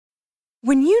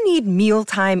When you need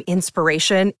mealtime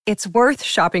inspiration, it's worth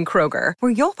shopping Kroger,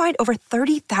 where you'll find over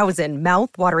 30,000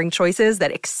 mouth-watering choices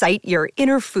that excite your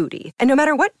inner foodie. And no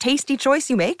matter what tasty choice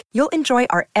you make, you'll enjoy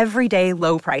our everyday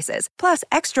low prices, plus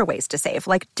extra ways to save,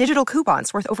 like digital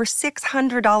coupons worth over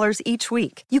 $600 each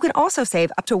week. You can also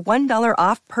save up to $1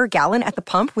 off per gallon at the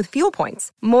pump with fuel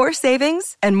points. More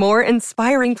savings and more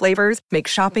inspiring flavors make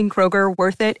shopping Kroger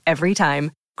worth it every time.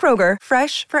 Kroger,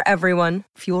 fresh for everyone.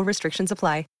 Fuel restrictions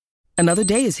apply. Another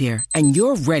day is here, and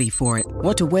you're ready for it.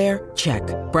 What to wear? Check.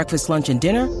 Breakfast, lunch, and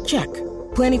dinner? Check.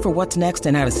 Planning for what's next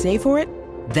and how to save for it?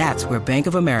 That's where Bank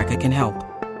of America can help.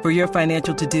 For your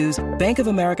financial to-dos, Bank of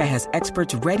America has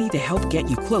experts ready to help get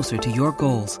you closer to your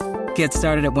goals. Get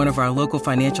started at one of our local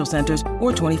financial centers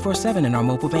or 24/7 in our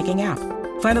mobile banking app.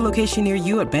 Find a location near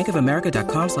you at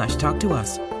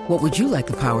bankofamerica.com/talktous. What would you like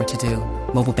the power to do?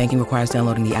 Mobile banking requires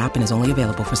downloading the app and is only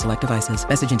available for select devices.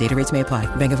 Message and data rates may apply.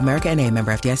 Bank of America N.A.,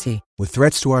 member FDIC. With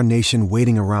threats to our nation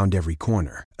waiting around every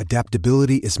corner,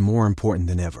 adaptability is more important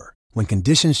than ever. When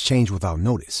conditions change without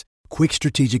notice, quick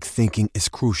strategic thinking is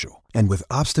crucial. And with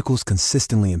obstacles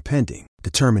consistently impending,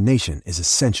 determination is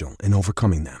essential in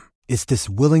overcoming them. It's this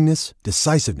willingness,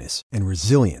 decisiveness, and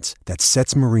resilience that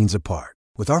sets Marines apart.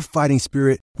 With our fighting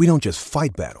spirit, we don't just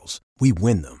fight battles, we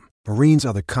win them. Marines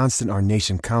are the constant our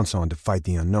nation counts on to fight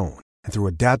the unknown. And through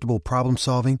adaptable problem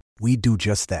solving, we do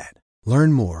just that.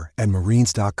 Learn more at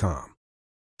marines.com.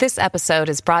 This episode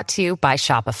is brought to you by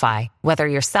Shopify. Whether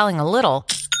you're selling a little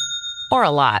or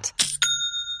a lot,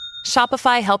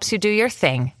 Shopify helps you do your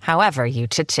thing, however you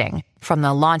cha-ching. From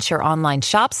the launch your online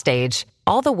shop stage,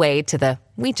 all the way to the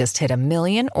we just hit 1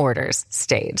 million orders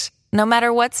stage. No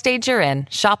matter what stage you're in,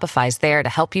 Shopify's there to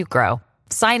help you grow.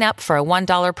 Sign up for a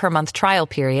 $1 per month trial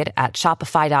period at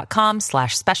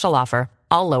shopify.com/special offer,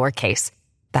 all lowercase.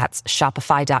 That's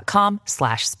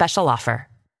shopify.com/special offer.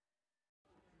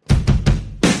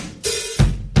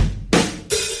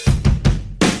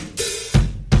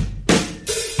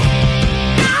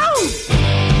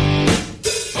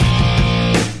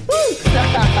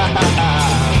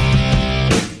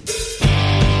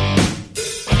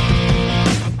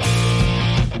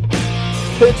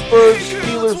 Pittsburgh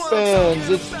Steelers fans,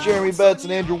 it's Jeremy Betts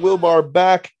and Andrew Wilbar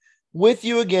back with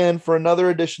you again for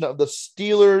another edition of the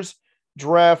Steelers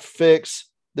Draft Fix.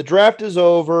 The draft is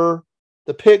over.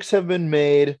 The picks have been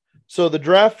made. So the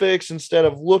draft fix, instead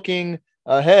of looking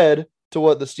ahead to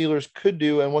what the Steelers could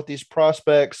do and what these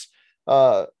prospects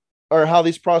or how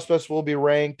these prospects will be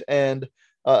ranked and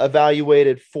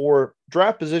evaluated for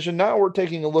draft position, now we're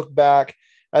taking a look back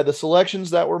at the selections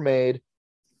that were made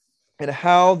and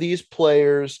how these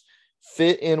players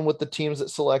fit in with the teams that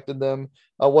selected them,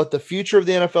 what the future of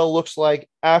the NFL looks like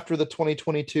after the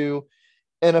 2022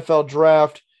 NFL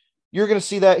draft. You're going to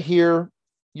see that here.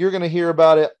 You're going to hear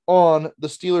about it on the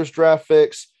Steelers Draft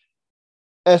Fix.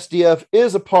 SDF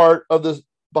is a part of the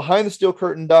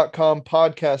BehindTheSteelCurtain.com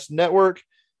podcast network.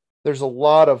 There's a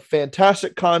lot of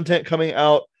fantastic content coming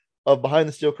out of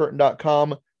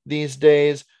BehindTheSteelCurtain.com these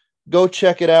days. Go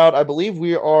check it out. I believe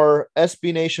we are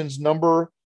SB Nation's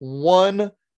number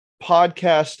one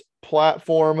podcast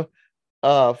platform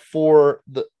for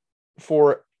the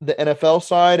NFL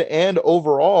side and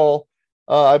overall.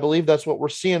 I believe that's what we're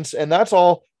seeing. And that's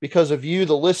all because of you,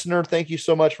 the listener. Thank you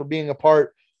so much for being a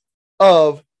part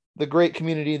of the great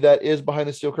community that is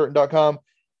BehindTheSteelCurtain.com.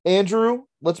 Andrew,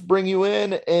 let's bring you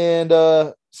in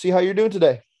and see how you're doing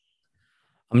today.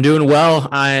 I'm doing well.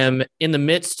 I am in the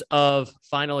midst of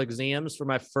final exams for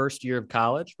my first year of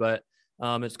college, but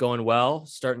it's going well.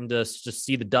 Starting to just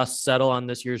see the dust settle on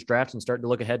this year's draft and starting to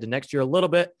look ahead to next year a little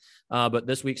bit. But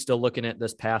this week, still looking at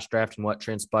this past draft and what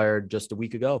transpired just a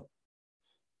week ago.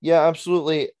 Yeah,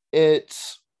 absolutely.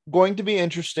 It's going to be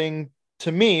interesting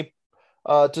to me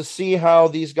to see how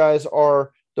these guys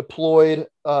are deployed.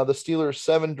 The Steelers'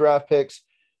 7 draft picks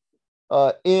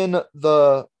in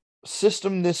the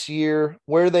system this year,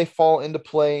 where they fall into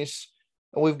place.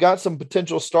 And we've got some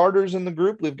potential starters in the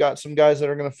group. We've got some guys that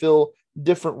are going to fill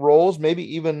different roles,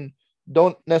 maybe even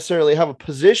don't necessarily have a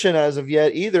position as of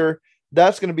yet either.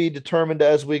 That's going to be determined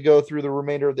as we go through the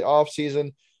remainder of the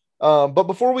offseason. But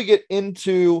before we get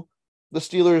into the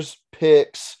Steelers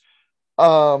picks,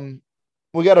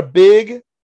 we got a big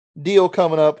deal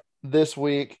coming up this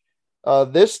week.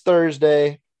 This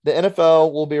Thursday, the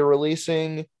NFL will be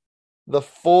releasing the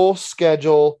full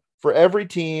schedule for every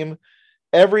team.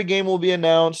 Every game will be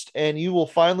announced, and you will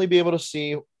finally be able to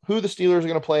see who the Steelers are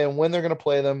going to play and when they're going to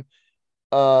play them.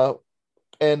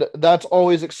 And that's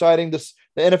always exciting. The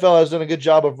NFL has done a good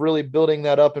job of really building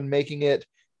that up and making it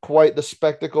quite the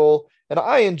spectacle, and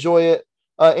I enjoy it.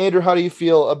 Andrew, how do you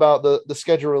feel about the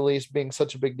schedule release being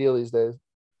such a big deal these days?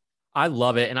 I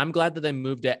love it. And I'm glad that they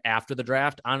moved it after the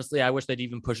draft. Honestly, I wish they'd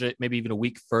even push it maybe even a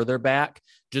week further back,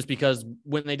 just because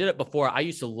when they did it before, I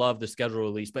used to love the schedule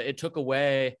release, but it took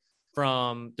away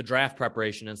from the draft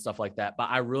preparation and stuff like that. But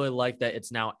I really like that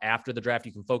it's now after the draft.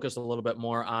 You can focus a little bit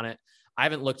more on it. I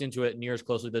haven't looked into it near as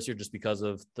closely this year just because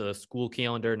of the school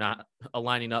calendar not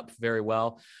aligning up very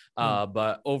well.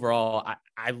 But overall,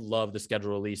 I love the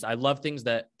schedule release. I love things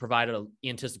that provide an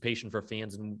anticipation for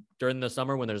fans. And during the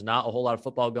summer, when there's not a whole lot of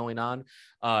football going on,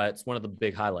 it's one of the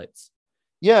big highlights.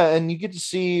 Yeah, and you get to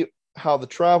see how the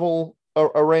travel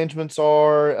arrangements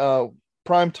are,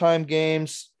 primetime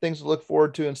games, things to look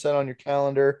forward to and set on your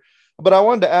calendar. But I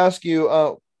wanted to ask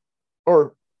you,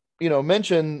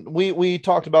 mention, we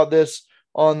talked about this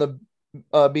on the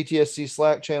BTSC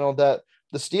Slack channel, that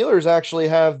the Steelers actually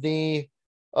have the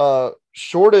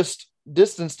shortest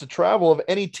distance to travel of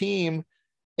any team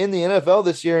in the NFL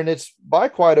this year, and it's by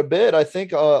quite a bit. I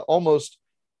think almost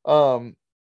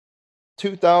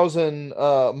 2,000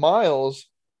 miles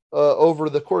over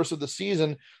the course of the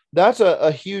season. That's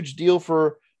a huge deal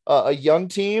for a young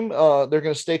team. They're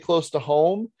going to stay close to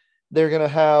home. They're going to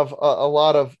have a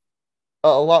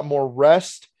lot more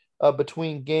rest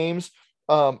between games.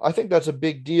 I think that's a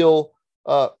big deal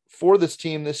for this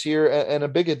team this year and a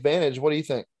big advantage. What do you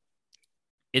think?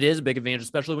 It is a big advantage,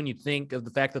 especially when you think of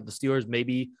the fact that the Steelers may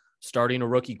be starting a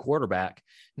rookie quarterback.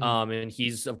 And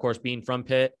he's, of course, being from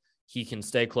Pitt. He can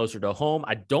stay closer to home.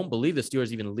 I don't believe the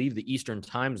Steelers even leave the Eastern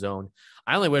time zone.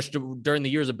 I only wish during the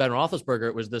years of Ben Roethlisberger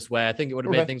it was this way. I think it would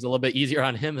have made things a little bit easier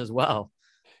on him as well.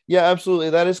 Yeah, absolutely.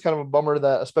 That is kind of a bummer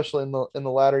that, especially in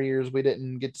the latter years, we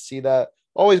didn't get to see that.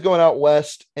 Always going out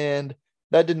west, and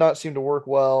that did not seem to work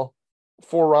well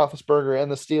for Roethlisberger and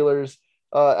the Steelers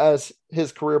as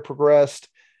his career progressed.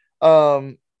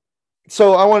 So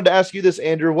I wanted to ask you this,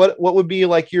 Andrew. What would be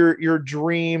like your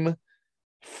dream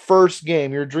first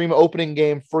game, your dream opening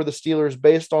game for the Steelers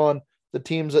based on the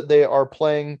teams that they are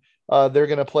playing? They're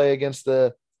going to play against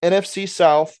the NFC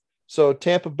South, so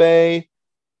Tampa Bay,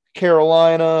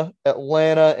 Carolina,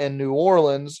 Atlanta, and New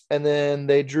Orleans. And then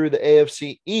they drew the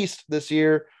AFC East this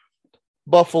year: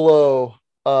 Buffalo,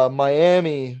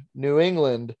 Miami, New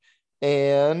England,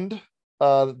 and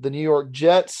the New York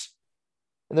Jets.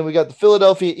 And then we got the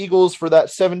Philadelphia Eagles for that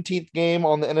 17th game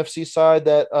on the NFC side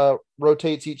that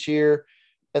rotates each year.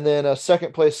 And then a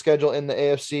second place schedule in the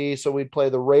AFC. So we'd play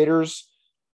the Raiders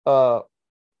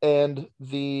and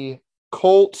the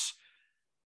Colts,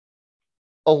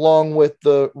 along with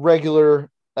the regular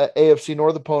AFC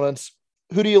North opponents.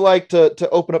 Who do you like to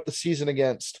open up the season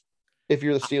against if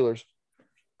you're the Steelers?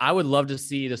 I would love to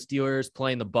see the Steelers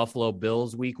playing the Buffalo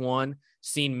Bills week 1,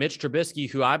 seeing Mitch Trubisky,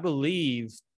 who I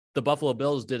believe the Buffalo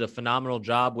Bills did a phenomenal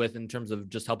job with in terms of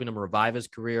just helping him revive his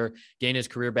career, gain his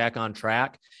career back on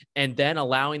track, and then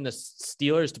allowing the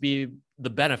Steelers to be the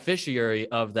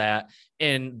beneficiary of that,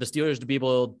 and the Steelers to be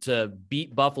able to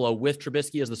beat Buffalo with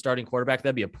Trubisky as the starting quarterback.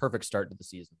 That'd be a perfect start to the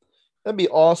season. That'd be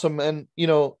awesome. And,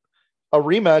 a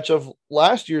rematch of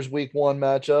last year's week 1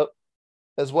 matchup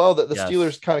as well, that the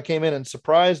Steelers kind of came in and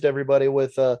surprised everybody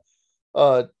with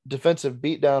defensive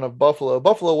beatdown of Buffalo.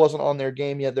 Buffalo wasn't on their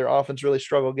game yet. Their offense really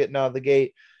struggled getting out of the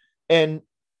gate. And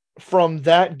from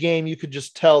that game, you could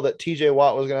just tell that TJ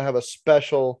Watt was going to have a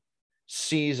special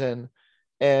season.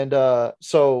 And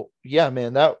so, yeah,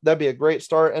 man, that'd be a great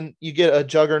start. And you get a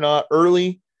juggernaut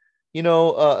early,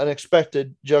 an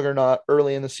expected juggernaut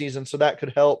early in the season. So that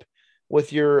could help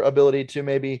with your ability to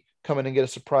maybe come in and get a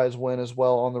surprise win as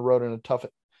well on the road in a tough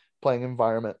playing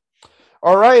environment.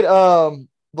 All right.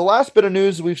 The last bit of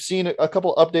news, we've seen a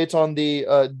couple updates on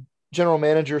the general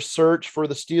manager search for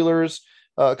the Steelers,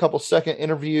 a couple second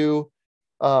interview,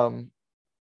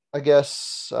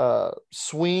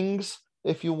 swings,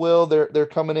 if you will. They're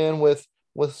coming in with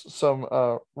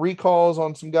some recalls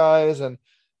on some guys and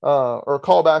or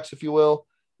callbacks, if you will.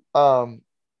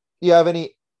 You have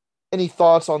any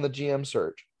thoughts on the GM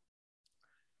search?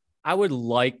 I would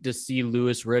like to see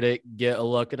Louis Riddick get a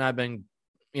look, and I've been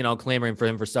clamoring for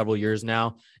him for several years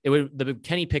now. The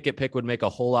Kenny Pickett pick would make a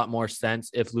whole lot more sense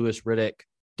if Louis Riddick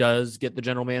does get the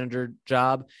general manager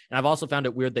job. And I've also found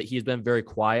it weird that he's been very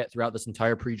quiet throughout this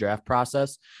entire pre-draft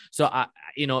process. So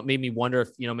it made me wonder if,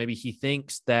 maybe he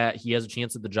thinks that he has a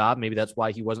chance at the job. Maybe that's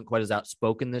why he wasn't quite as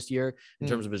outspoken this year in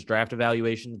terms of his draft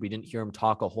evaluations. We didn't hear him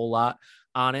talk a whole lot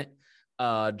on it.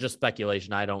 Just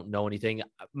speculation. I don't know anything.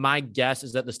 My guess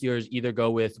is that the Steelers either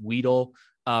go with Weedle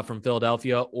from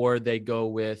Philadelphia, or they go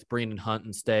with Brandon Hunt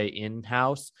and stay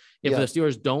in-house. If the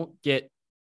Steelers don't get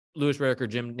Louis Riddick or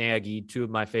Jim Nagy, two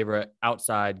of my favorite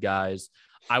outside guys,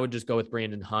 I would just go with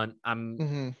Brandon Hunt.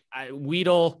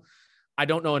 Weedle, I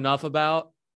don't know enough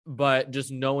about. but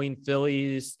just knowing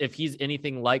Phillies, if he's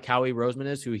anything like Howie Roseman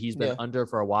is, who he's been under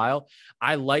for a while,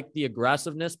 I like the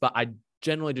aggressiveness, but I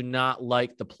generally do not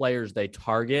like the players they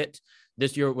target.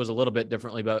 This year it was a little bit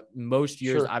differently, but most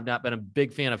years I've not been a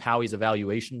big fan of Howie's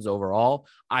evaluations overall.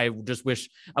 I would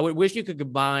wish you could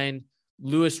combine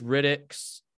Louis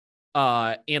Riddick's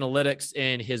analytics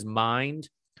in his mind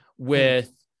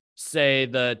with, say,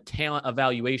 the talent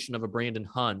evaluation of a Brandon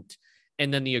Hunt,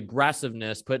 and then the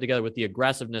aggressiveness put together with the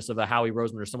aggressiveness of a Howie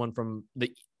Roseman or someone from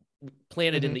the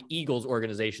planted in the Eagles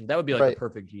organization. That would be like the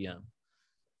perfect GM.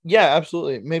 Yeah,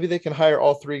 absolutely. Maybe they can hire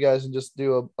all three guys and just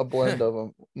do a blend of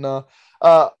them. No,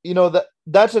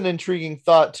 that's an intriguing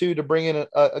thought too, to bring in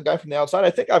a guy from the outside.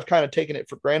 I think I've kind of taken it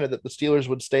for granted that the Steelers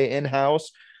would stay in-house,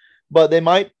 but they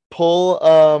might pull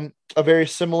a very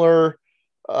similar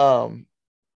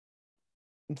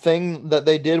thing that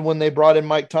they did when they brought in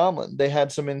Mike Tomlin. They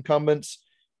had some incumbents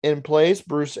in place,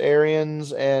 Bruce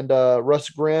Arians and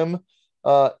Russ Grimm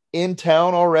in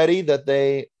town already, that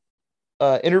they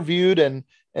interviewed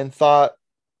and thought,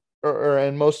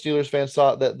 and most Steelers fans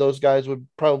thought that those guys would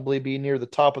probably be near the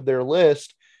top of their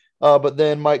list. But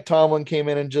then Mike Tomlin came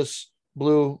in and just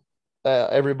blew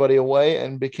everybody away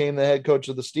and became the head coach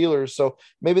of the Steelers. So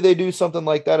maybe they do something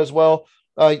like that as well.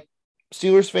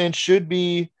 Steelers fans should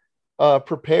be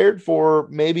prepared for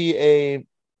maybe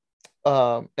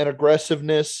an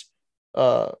aggressiveness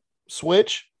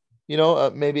switch,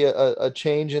 maybe a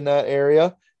change in that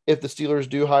area. If the Steelers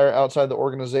do hire outside the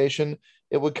organization,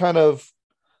 it would kind of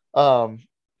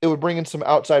it would bring in some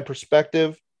outside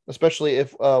perspective, especially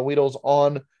if Weedle's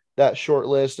on that short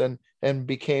list and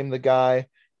became the guy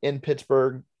in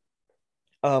Pittsburgh.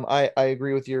 I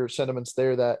agree with your sentiments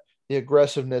there that the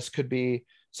aggressiveness could be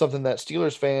something that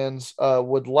Steelers fans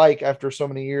would like after so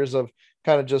many years of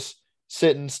kind of just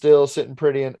sitting still, sitting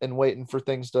pretty, and waiting for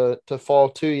things to fall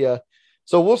to you.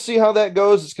 So we'll see how that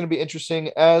goes. It's going to be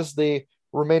interesting as the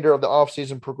remainder of the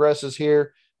offseason progresses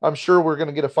here. I'm sure we're going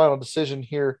to get a final decision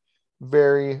here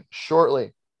very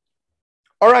shortly.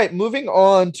 All right, moving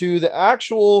on to the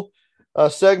actual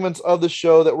segments of the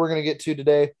show that we're going to get to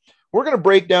today. We're going to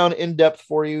break down in depth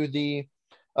for you the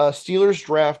Steelers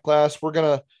draft class. We're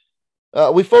going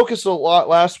to we focused a lot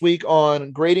last week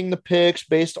on grading the picks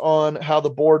based on how the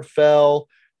board fell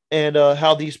and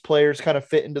how these players kind of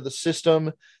fit into the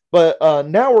system. But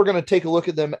now we're going to take a look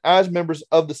at them as members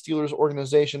of the Steelers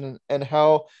organization and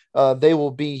how they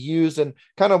will be used and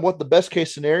kind of what the best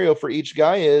case scenario for each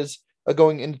guy is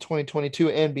going into 2022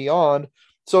 and beyond.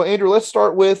 So, Andrew, let's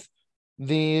start with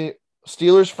the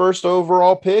Steelers' first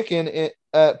overall pick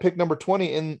at pick number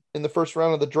 20 in the first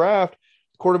round of the draft,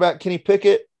 quarterback Kenny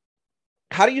Pickett.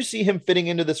 How do you see him fitting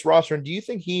into this roster? And do you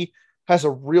think he has a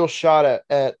real shot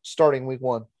at starting week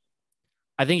one?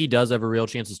 I think he does have a real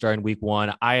chance of starting week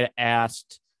one. I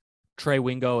asked Trey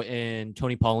Wingo and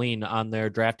Tony Pauline on their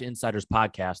Draft Insiders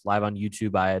podcast live on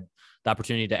YouTube. I had the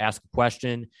opportunity to ask a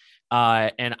question,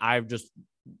 and I've just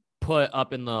put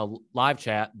up in the live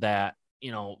chat that,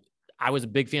 I was a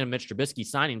big fan of Mitch Trubisky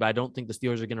signing, but I don't think the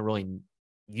Steelers are going to really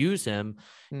use him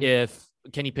if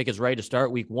Kenny Pickett's ready to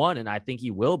start week one, and I think he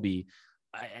will be.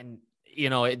 And,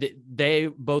 they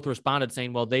both responded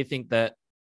saying, well, they think that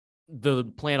the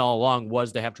plan all along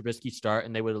was to have Trubisky start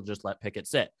and they would have just let Pickett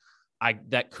sit.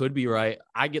 That could be right.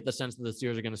 I get the sense that the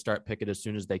Steelers are going to start Pickett as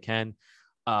soon as they can.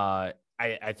 I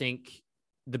think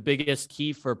the biggest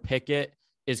key for Pickett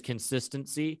is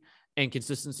consistency, and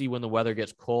consistency when the weather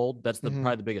gets cold. That's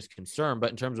probably the biggest concern.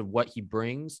 But in terms of what he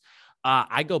brings,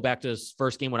 I go back to his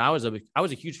first game when I was a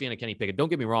huge fan of Kenny Pickett. Don't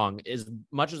get me wrong. As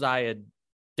much as I had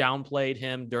downplayed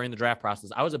him during the draft process,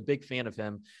 I was a big fan of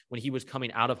him when he was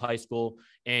coming out of high school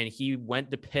and he went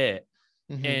to Pitt.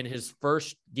 And his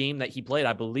first game that he played,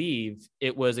 I believe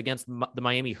it was against the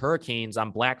Miami Hurricanes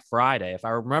on Black Friday, if I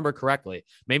remember correctly.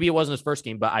 Maybe it wasn't his first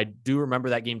game, but I do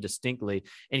remember that game distinctly.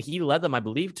 And he led them, I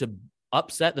believe, to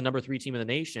upset the number 3 team in the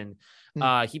nation.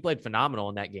 He played phenomenal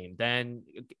in that game. Then,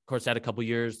 of course, had a couple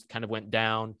years, kind of went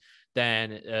down.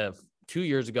 Then 2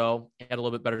 years ago, had a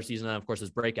little bit better season than, of course, his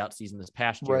breakout season this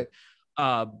past year.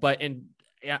 Right.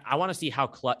 I want to see how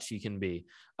clutch he can be.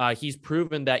 He's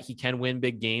proven that he can win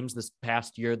big games. This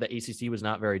past year, the ACC was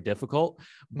not very difficult,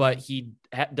 but he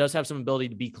does have some ability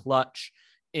to be clutch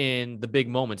in the big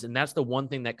moments. And that's the one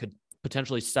thing that could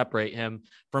potentially separate him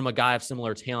from a guy of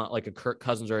similar talent like a Kirk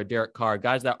Cousins or a Derek Carr,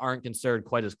 guys that aren't considered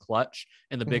quite as clutch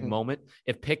in the big moment.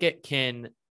 If Pickett can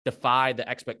defy the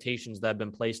expectations that have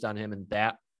been placed on him in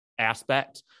that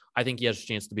aspect, I think he has a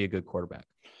chance to be a good quarterback.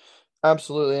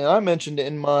 Absolutely. And I mentioned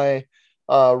in my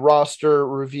roster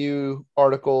review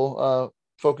article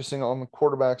focusing on the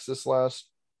quarterbacks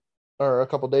a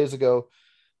couple days ago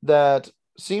that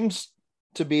seems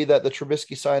to be that the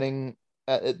Trubisky signing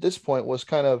at this point was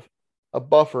kind of a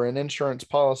buffer, an insurance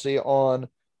policy on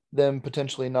them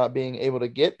potentially not being able to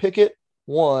get Pickett,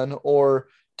 one, or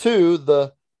two,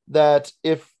 that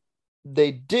if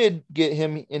they did get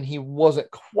him and he wasn't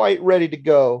quite ready to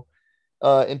go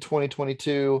in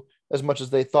 2022 as much as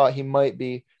they thought he might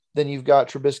be, then you've got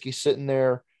Trubisky sitting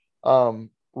there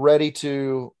ready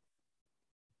to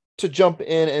jump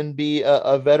in and be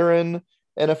a veteran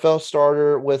NFL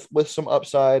starter with some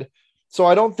upside. So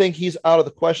I don't think he's out of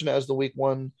the question as the week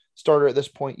 1 starter at this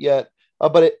point yet.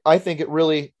 But I think it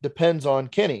really depends on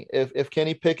Kenny. If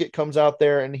Kenny Pickett comes out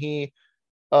there and he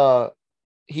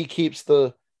keeps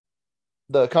the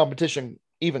competition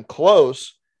even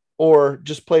close, or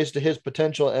just plays to his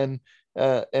potential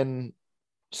and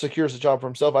secures the job for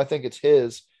himself, I think it's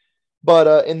his.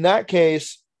 But in that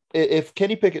case, if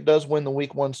Kenny Pickett does win the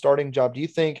week 1 starting job, do you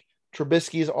think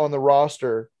Trubisky's on the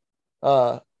roster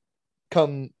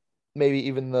come maybe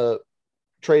even the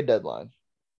trade deadline?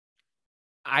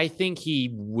 I think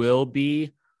he will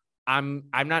be. I'm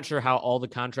not sure how all the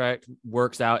contract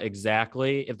works out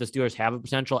exactly. If the Steelers have a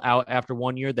potential out after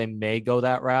 1 year, they may go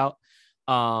that route.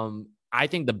 I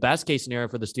think the best case scenario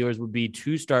for the Steelers would be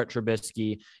to start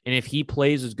Trubisky. And if he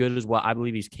plays as good as what I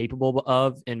believe he's capable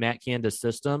of in Matt Canada's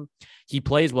system, he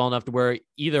plays well enough to where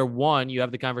either one, you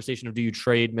have the conversation of, do you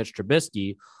trade Mitch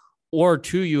Trubisky? Or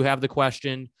two, you have the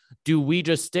question, do we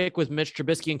just stick with Mitch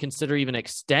Trubisky and consider even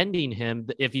extending him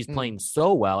if he's playing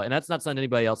so well? And that's not something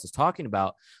anybody else is talking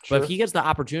about. Sure. But if he gets the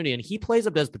opportunity and he plays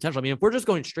up to his potential, I mean, if we're just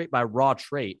going straight by raw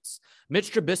traits,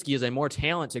 Mitch Trubisky is a more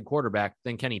talented quarterback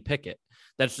than Kenny Pickett.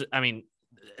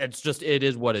 It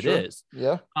is what it is.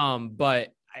 Yeah. But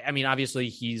I mean, obviously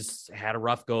he's had a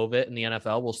rough go of it in the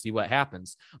NFL. We'll see what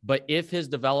happens. But if his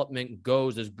development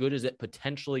goes as good as it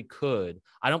potentially could,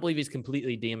 I don't believe he's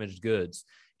completely damaged goods.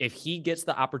 If he gets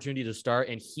the opportunity to start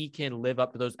and he can live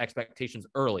up to those expectations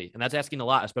early, and that's asking a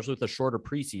lot, especially with a shorter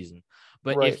preseason.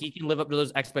 But right. If he can live up to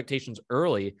those expectations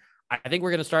early, I think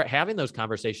we're going to start having those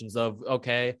conversations of,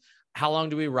 okay, how long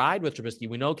do we ride with Trubisky?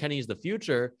 We know Kenny's the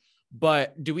future,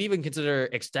 but do we even consider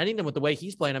extending him with the way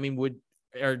he's playing? I mean,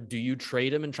 or do you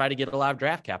trade him and try to get a lot of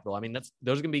draft capital? I mean,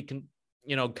 those are going to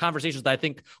be, conversations that I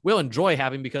think we'll enjoy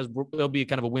having, because it'll be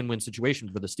kind of a win-win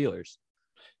situation for the Steelers.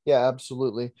 Yeah,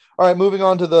 absolutely. All right, moving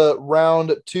on to the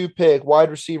round 2 pick, wide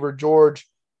receiver George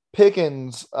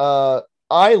Pickens. I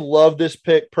love this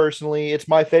pick personally. It's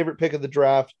my favorite pick of the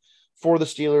draft for the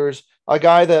Steelers. A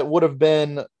guy that would have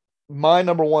been my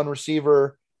number 1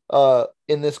 receiver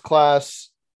in this class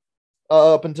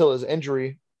up until his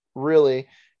injury, really.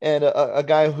 And a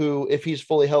guy who, if he's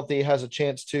fully healthy, has a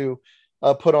chance to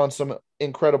put on some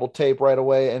incredible tape right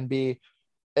away and be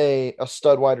a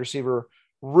stud wide receiver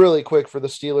really quick for the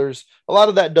Steelers. A lot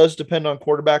of that does depend on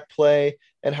quarterback play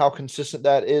and how consistent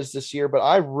that is this year, but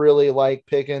I really like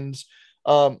Pickens.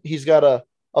 He's got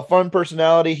a fun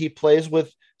personality. He plays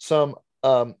with some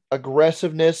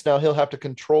aggressiveness. Now he'll have to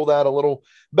control that a little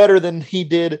better than he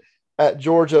did at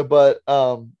Georgia, but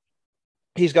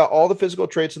he's got all the physical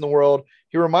traits in the world.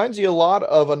 He reminds you a lot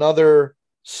of another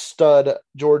stud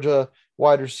Georgia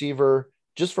wide receiver,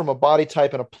 just from a body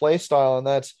type and a play style, and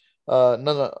that's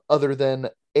none other than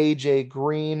AJ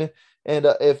Green. And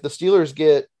if the Steelers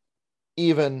get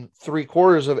even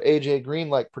 3/4 of AJ Green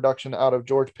like production out of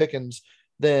George Pickens,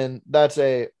 then that's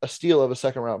a steal of a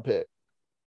second-round pick.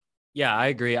 Yeah, I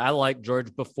agree. I like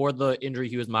George. Before the injury,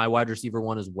 he was my wide receiver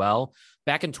 1 as well.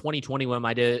 Back in 2020, when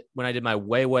I did my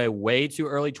way too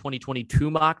early 2022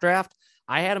 mock draft,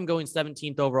 I had him going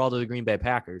 17th overall to the Green Bay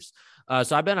Packers.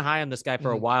 So I've been high on this guy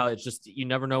for a while. It's just, you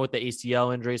never know with the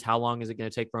ACL injuries, how long is it going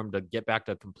to take for him to get back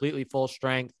to completely full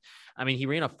strength? I mean, he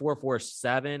ran a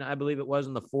 4.47, I believe it was,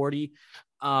 in the 40.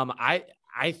 I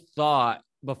thought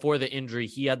before the injury,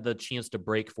 he had the chance to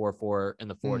break 4.4 in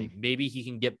the 40. Maybe he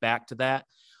can get back to that.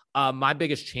 My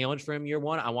biggest challenge for him year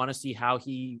 1, I want to see how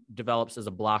he develops as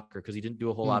a blocker, because he didn't do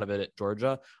a whole lot of it at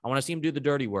Georgia. I want to see him do the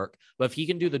dirty work. But if he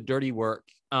can do the dirty work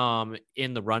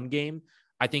in the run game,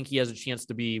 I think he has a chance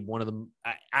to be one of them.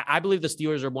 I believe the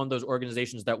Steelers are one of those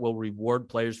organizations that will reward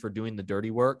players for doing the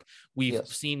dirty work. We've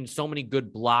seen so many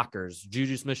good blockers.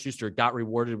 Juju Smith-Schuster got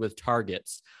rewarded with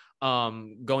targets.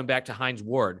 Going back to Hines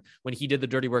Ward, when he did the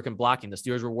dirty work in blocking, the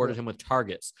Steelers rewarded him with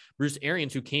targets. Bruce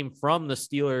Arians, who came from the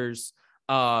Steelers,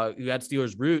 who had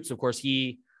Steelers roots, of course,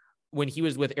 when he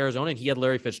was with Arizona, and he had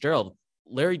Larry Fitzgerald.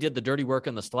 Larry did the dirty work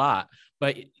in the slot,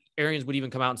 but Arians would even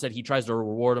come out and said he tries to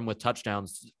reward him with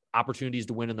touchdowns, opportunities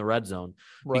to win in the red zone,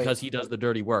 because he does the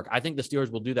dirty work. I think the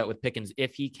Steelers will do that with Pickens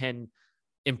if he can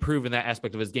improve in that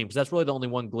aspect of his game, because that's really the only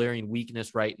one glaring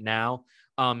weakness right now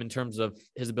in terms of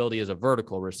his ability as a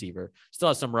vertical receiver. Still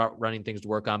has some route running things to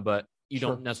work on, but you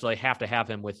don't necessarily have to have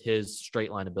him with his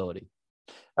straight line ability.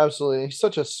 Absolutely. He's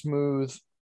such a smooth,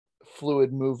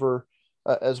 fluid mover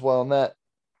as well. And that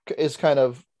is kind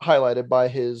of highlighted by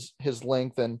his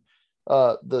length and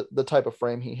the type of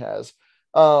frame he has.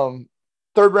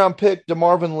 Third round pick,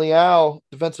 DeMarvin Leal,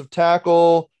 defensive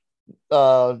tackle,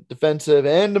 defensive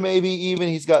end, maybe even.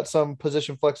 He's got some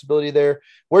position flexibility there.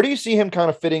 Where do you see him kind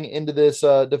of fitting into this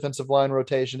defensive line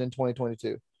rotation in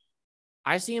 2022?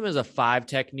 I see him as a 5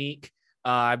 technique.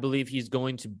 I believe he's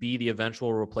going to be the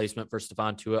eventual replacement for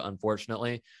Stephon Tuitt,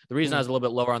 unfortunately. The reason I was a little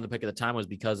bit lower on the pick at the time was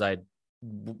because I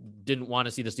didn't want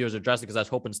to see the Steelers address it, because I was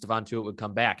hoping Stephon Tuitt would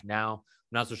come back. Now,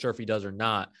 I'm not so sure if he does or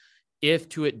not. If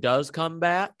Tuitt does come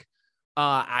back,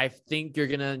 I think you're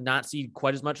going to not see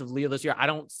quite as much of Leo this year. I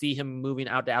don't see him moving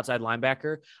out to outside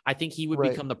linebacker. I think he would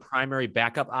become the primary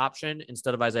backup option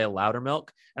instead of Isaiah Loudermilk.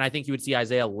 And I think you would see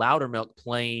Isaiah Loudermilk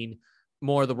playing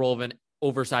more the role of an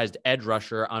oversized edge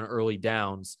rusher on early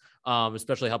downs,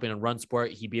 especially helping on run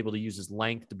support. He'd be able to use his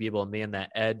length to be able to man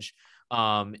that edge.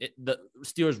 The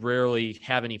Steelers rarely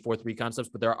have any 4-3 concepts,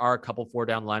 but there are a couple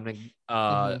 4-down lineman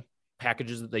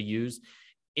packages that they use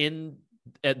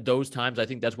at those times. I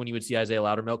think that's when you would see Isaiah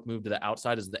Loudermilk move to the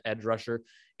outside as the edge rusher,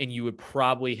 and you would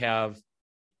probably have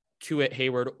Tuitt,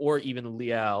 Hayward, or even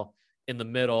Leal in the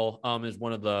middle as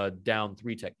one of the down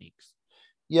 3 techniques.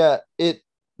 Yeah, the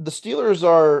Steelers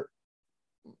are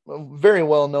very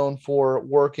well known for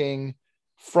working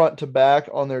front to back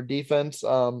on their defense,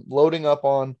 loading up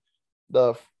on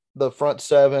the front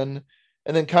 7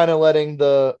 and then kind of letting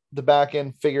the back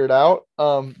end figure it out,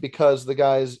 because the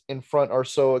guys in front are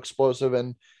so explosive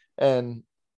and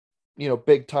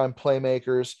big time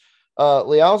playmakers.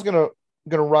 Leal's gonna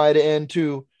ride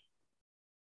into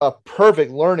a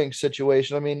perfect learning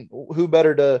situation. I mean, who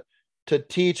better to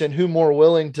teach, and who more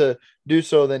willing to do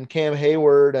so than Cam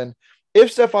Hayward? And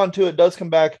if Stephon Tuitt does come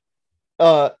back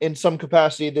in some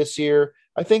capacity this year,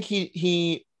 I think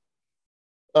he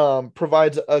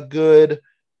provides a good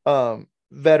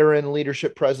veteran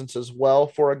leadership presence as well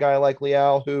for a guy like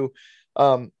Leal, who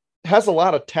has a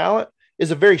lot of talent,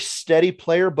 is a very steady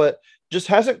player, but just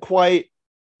hasn't quite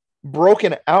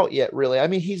broken out yet, really. I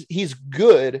mean, he's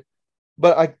good,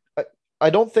 but I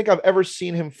don't think I've ever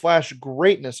seen him flash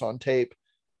greatness on tape.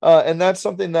 And that's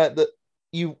something that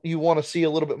you want to see a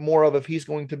little bit more of if he's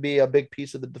going to be a big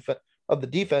piece of the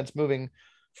defense moving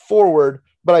forward.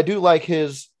 But I do like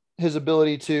his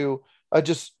ability to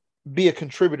just be a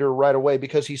contributor right away,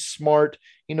 because he's smart.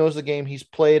 He knows the game. He's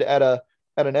played at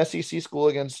an SEC school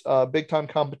against big time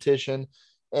competition.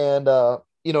 And,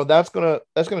 that's going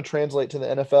to translate to the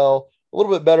NFL a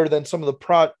little bit better than some of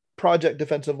the project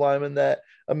defensive linemen that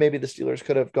maybe the Steelers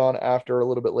could have gone after a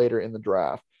little bit later in the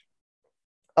draft.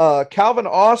 Calvin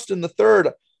Austin, the third.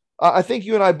 I think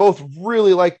you and I both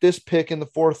really like this pick in the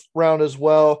 4th round as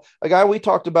well. A guy we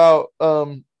talked about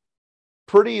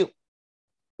pretty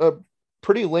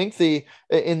lengthy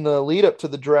in the lead up to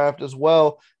the draft as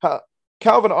well.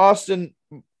 Calvin Austin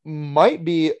might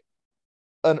be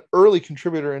an early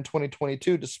contributor in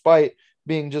 2022, despite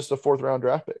being just a 4th round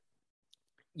draft pick.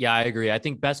 Yeah, I agree. I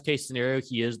think best case scenario,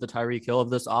 he is the Tyreek Hill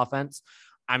of this offense.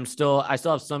 I still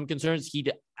have some concerns.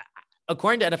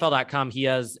 According to NFL.com, he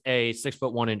has a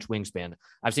 6'1" wingspan.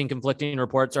 I've seen conflicting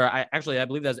reports, or I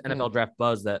believe that's NFL Draft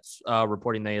Buzz that's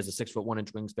reporting that he has a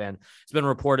 6'1" wingspan. It's been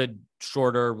reported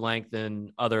shorter length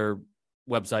than other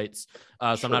websites,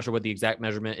 so I'm not sure what the exact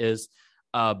measurement is.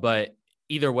 But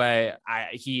either way,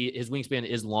 his wingspan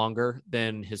is longer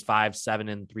than his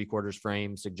 5'7" 3/4"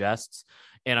 frame suggests,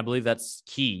 and I believe that's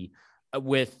key.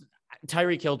 With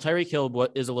Tyreek Hill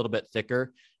is a little bit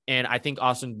thicker. And I think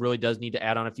Austin really does need to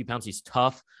add on a few pounds. He's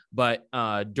tough, but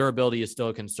durability is still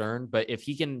a concern. But if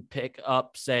he can pick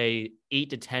up, say, 8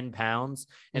 to 10 pounds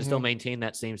and still maintain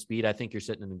that same speed, I think you're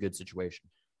sitting in a good situation.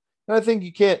 And I think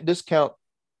you can't discount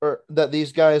that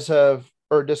these guys have,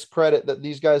 or discredit that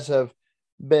these guys have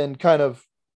been kind of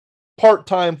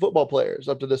part-time football players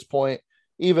up to this point,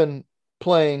 even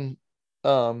playing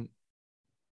Division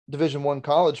I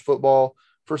college football.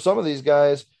 For some of these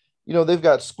guys, they've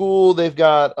got school, they've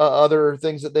got other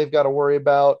things that they've got to worry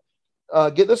about.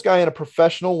 Get this guy in a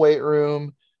professional weight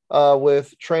room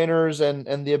with trainers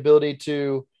and the ability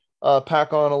to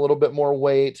pack on a little bit more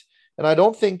weight. And I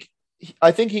think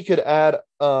he could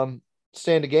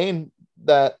stand to gain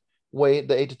that weight,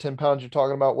 the 8 to 10 pounds you're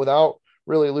talking about, without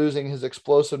really losing his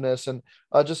explosiveness, and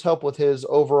just help with his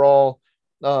overall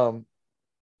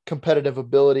competitive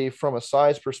ability from a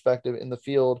size perspective in the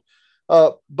field.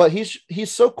 But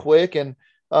he's so quick, and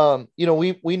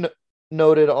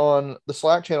Noted on the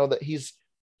Slack channel that he's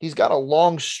got a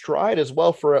long stride as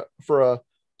well for a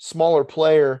smaller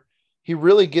player. He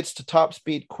really gets to top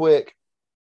speed quick,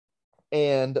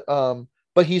 and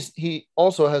but he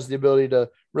also has the ability to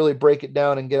really break it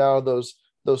down and get out of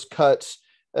those cuts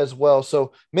as well.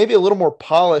 So maybe a little more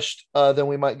polished than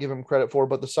we might give him credit for,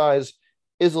 but the size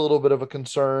is a little bit of a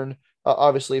concern,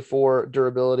 obviously for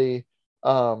durability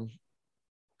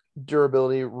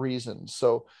reasons.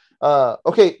 So,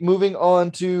 okay, moving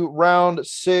on to round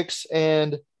 6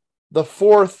 and the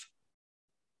fourth,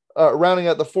 rounding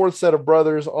out the fourth set of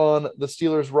brothers on the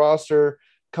Steelers roster,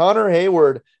 Connor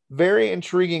Heyward. Very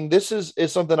intriguing. This is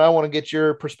something I want to get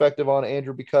your perspective on,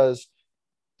 Andrew, because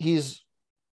he's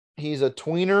a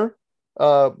tweener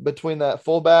between that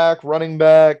fullback, running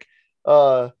back,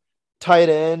 tight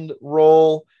end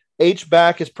role.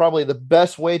 H-back is probably the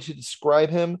best way to describe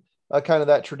him, kind of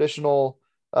that traditional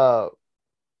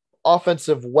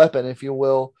offensive weapon, if you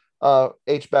will,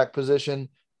 H-back position.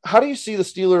 How do you see the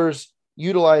Steelers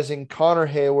utilizing Connor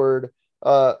Heyward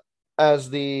as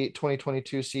the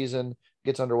 2022 season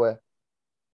gets underway?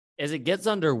 As it gets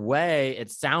underway,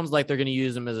 it sounds like they're going to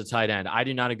use him as a tight end. I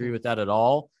do not agree with that at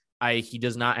all. He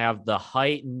does not have the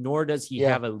height, nor does he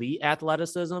have elite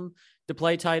athleticism to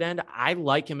play tight end. I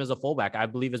like him as a fullback. I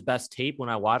believe his best tape, when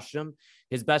I watched him,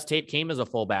 his best tape came as a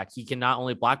fullback. He can not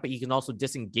only block, but he can also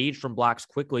disengage from blocks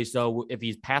quickly. So if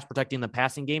he's pass protecting the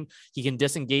passing game, he can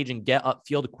disengage and get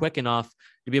upfield quick enough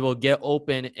to be able to get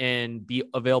open and be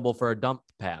available for a dump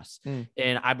pass.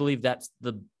 And I believe that's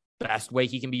the best way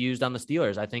he can be used on the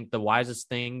Steelers. I think the wisest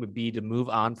thing would be to move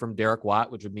on from Derek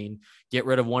Watt, which would mean get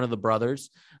rid of one of the brothers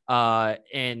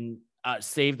and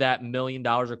save that $1 million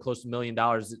or close to $1 million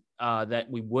that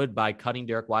we would by cutting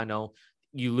Derek Watt. I know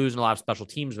you lose a lot of special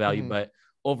teams value, but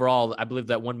overall, I believe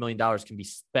that $1 million can be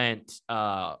spent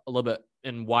a little bit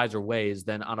in wiser ways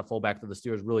than on a fullback that the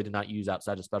Steelers really did not use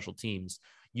outside of special teams.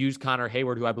 Use Connor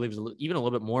Heyward, who I believe is even a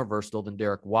little bit more versatile than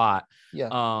Derek Watt.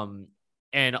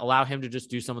 And allow him to just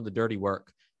do some of the dirty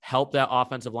work, help that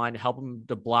offensive line, help him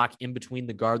to block in between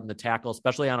the guard and the tackle,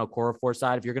 especially on Okorafor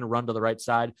side. If you're going to run to the right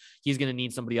side, he's going to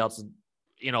need somebody else,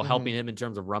 helping him in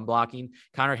terms of run blocking.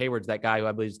 Connor Heyward's that guy who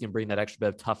I believe is going to bring that extra bit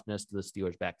of toughness to the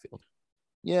Steelers backfield.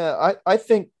 Yeah, I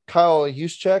think Kyle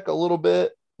Juszczyk a little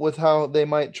bit with how they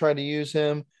might try to use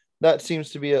him. That seems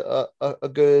to be a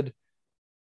good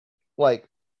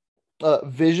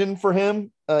vision for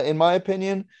him, in my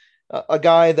opinion. A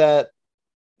guy that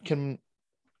can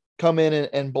come in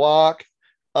and block,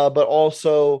 but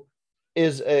also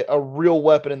is a real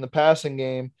weapon in the passing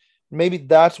game. Maybe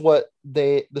that's what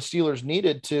the Steelers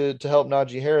needed to help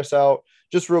Najee Harris out.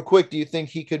 Just real quick, do you think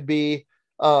he could be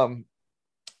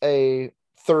a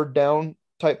third down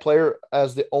type player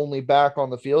as the only back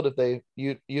on the field if they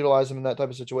utilize him in that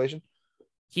type of situation?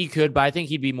 He could, but I think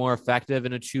he'd be more effective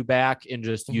in a 2-back and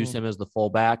just use him as the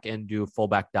fullback and do a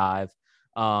fullback dive.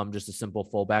 Just a simple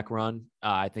fullback run.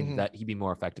 I think that he'd be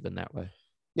more effective in that way.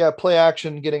 Yeah, play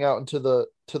action, getting out into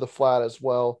the flat as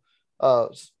well.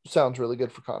 Sounds really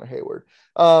good for Connor Heyward.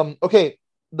 Okay,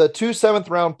 the 2 7th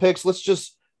round picks. Let's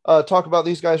just talk about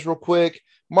these guys real quick.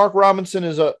 Mark Robinson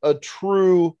is a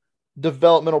true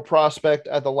developmental prospect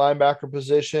at the linebacker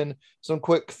position. Some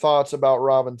quick thoughts about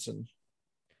Robinson.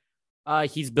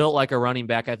 He's built like a running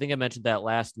back. I think I mentioned that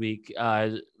last week.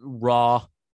 Raw.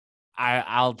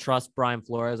 I'll trust Brian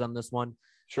Flores on this one.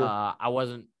 Sure. I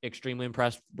wasn't extremely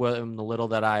impressed with him, the little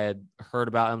that I had heard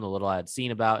about him, the little I had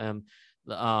seen about him,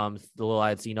 the little I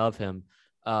had seen of him.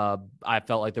 I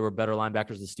felt like there were better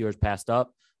linebackers the Steelers passed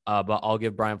up, but I'll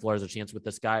give Brian Flores a chance with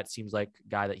this guy. It seems like a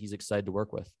guy that he's excited to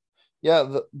work with.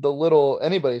 Yeah, the little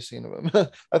anybody's seen of him.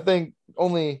 I think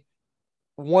only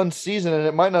one season, and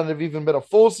it might not have even been a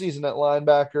full season at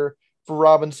linebacker for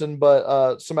Robinson,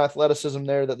 but some athleticism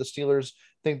there that the Steelers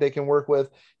think they can work with.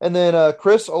 And then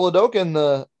Chris Oladokun,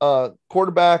 the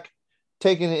quarterback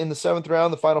taken in the 7th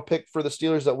round, the final pick for the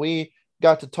Steelers that we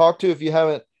got to talk to. If you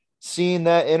haven't seen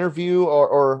that interview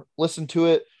or listened to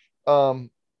it,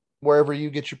 wherever you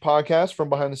get your podcast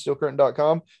from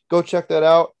behindthesteelcurtain.com, go check that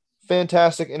out.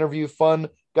 Fantastic interview, fun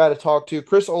guy to talk to.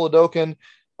 Chris Oladokun,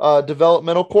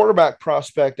 developmental quarterback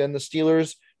prospect, and the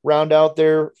Steelers round out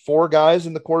their 4 guys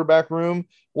in the quarterback room.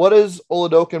 What does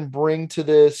Oladokun bring to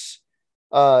this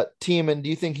team, and do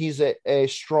you think he's a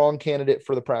strong candidate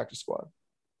for the practice squad?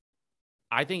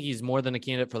 I think he's more than a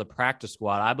candidate for the practice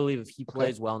squad. I believe if he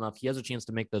plays well enough, he has a chance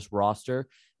to make this roster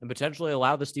and potentially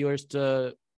allow the Steelers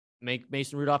to make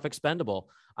Mason Rudolph expendable.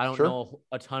 I don't know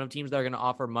a ton of teams that are going to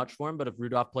offer much for him, but if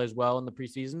Rudolph plays well in the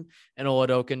preseason and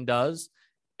Oladokun does,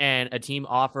 and a team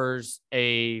offers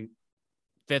a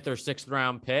 5th or 6th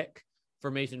round pick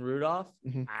for Mason Rudolph,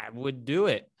 Mhm. I would do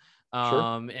it.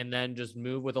 Sure. And then just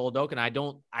move with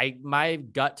Oladokun. My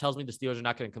gut tells me the Steelers are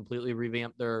not going to completely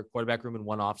revamp their quarterback room in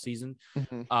one off season.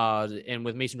 Mhm. And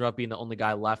with Mason Rudolph being the only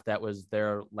guy left that was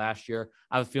there last year,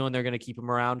 I have a feeling they're going to keep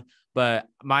him around. But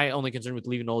my only concern with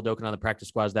leaving Oladokun on the practice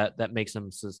squad is that makes him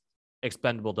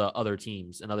expendable to other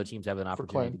teams, and other teams have an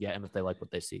opportunity to get him if they like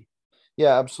what they see.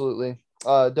 Yeah, absolutely.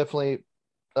 Definitely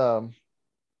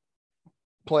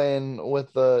playing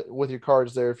with your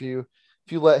cards there. If you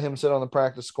let him sit on the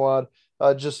practice squad,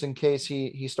 just in case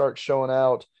he starts showing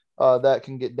out, that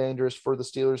can get dangerous for the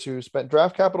Steelers who spent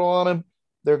draft capital on him.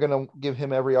 They're going to give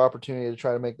him every opportunity to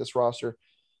try to make this roster.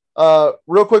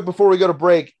 Real quick before we go to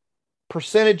break,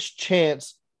 percentage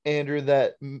chance, Andrew,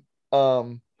 that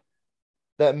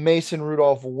Mason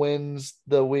Rudolph wins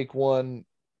the week 1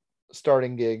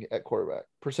 starting gig at quarterback.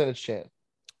 Percentage chance.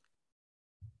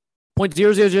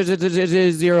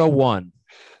 0.00001.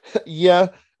 Yeah,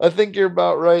 I think you're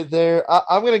about right there.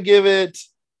 I'm gonna give it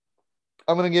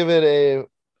a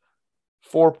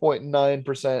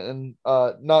 4.9% and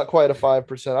not quite a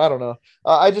 5%. I don't know.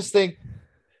 I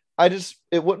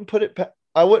wouldn't put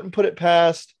it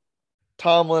past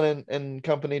Tomlin and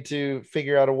company to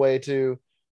figure out a way to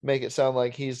make it sound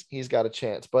like he's got a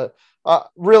chance. But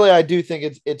really, I do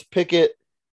think it's Pickett,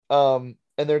 and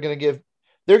they're gonna give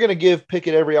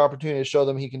Pickett every opportunity to show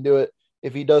them he can do it.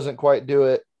 If he doesn't quite do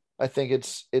it, I think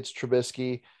it's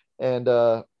Trubisky, and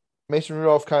Mason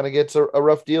Rudolph kind of gets a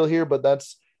rough deal here, but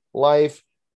that's life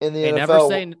in the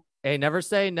NFL. Never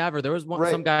say never. There was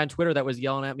some guy on Twitter that was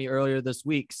yelling at me earlier this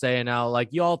week saying, "Now,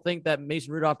 like, you all think that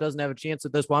Mason Rudolph doesn't have a chance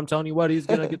at this. Well, I'm telling you what, he's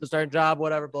gonna get the starting job,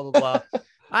 whatever, blah blah blah."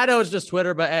 I know it's just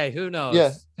Twitter, but hey, who knows?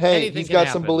 Yeah, hey, Anything he's got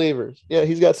happen. some believers. Yeah,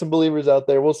 he's got some believers out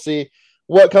there. We'll see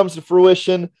what comes to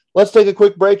fruition. Let's take a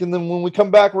quick break, and then when we come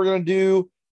back, we're gonna do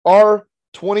our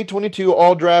 2022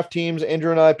 all draft teams.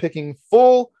 Andrew and I picking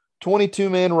full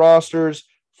 22-man rosters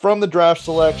from the draft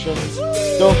selections.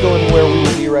 Don't go anywhere. We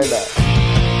will be right back.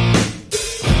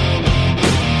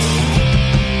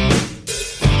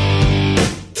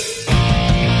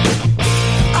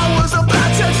 I was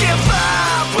about to give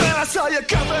up when I saw you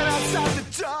coming outside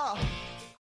the door.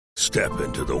 Step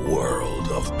into the world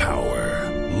of power,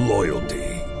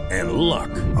 loyalty, and luck.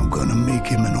 I'm gonna make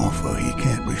him an offer he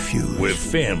can't refuse. With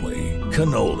family,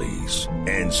 cannolis,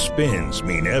 and spins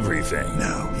mean everything.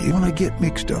 Now, you wanna get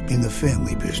mixed up in the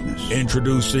family business.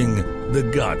 Introducing The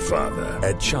Godfather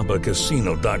at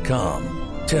ChumbaCasino.com.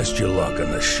 Test your luck in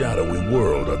the shadowy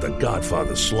world of The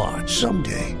Godfather slot.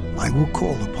 Someday, I will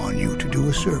call upon you to do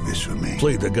a service for me.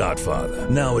 Play The Godfather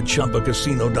now at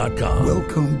ChumbaCasino.com.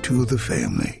 Welcome to the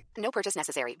family. No purchase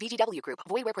necessary. VGW Group.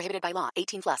 Void where prohibited by law.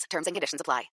 18+. Terms and conditions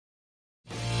apply.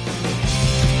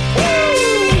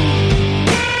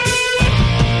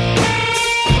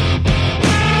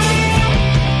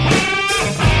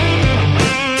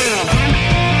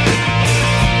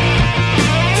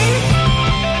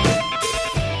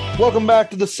 Welcome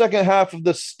back to the second half of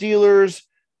the Steelers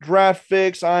Draft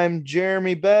Fix. I'm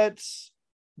Jeremy Betts.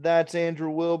 That's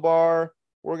Andrew Wilbar.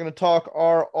 We're going to talk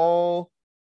our all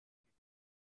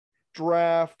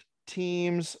draft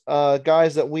teams,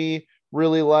 guys that we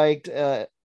really liked. I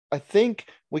think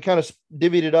we kind of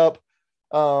divvied it up.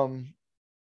 We're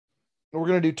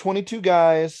going to do 22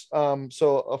 guys,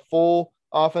 so a full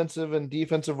offensive and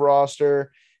defensive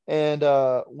roster, and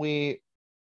we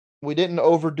didn't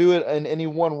overdo it in any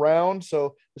one round,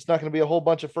 so it's not going to be a whole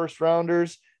bunch of first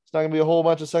rounders. It's not going to be a whole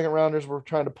bunch of second rounders. We're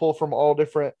trying to pull from all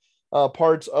different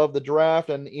parts of the draft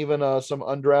and even some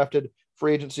undrafted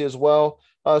free agency as well.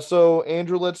 So,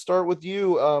 Andrew, let's start with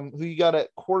you. Who you got at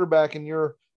quarterback in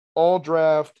your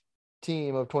all-draft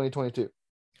team of 2022?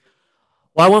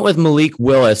 Well, I went with Malik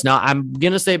Willis. Now, I'm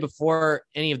going to say before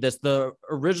any of this, the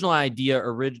original idea,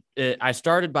 I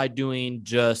started by doing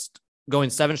just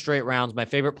going 7 straight rounds, my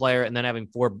favorite player, and then having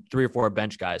 3 or 4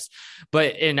 bench guys.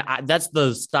 But that's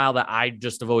the style that I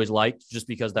just have always liked, just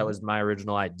because that was my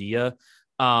original idea.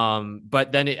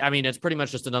 But then it's pretty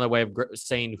much just another way of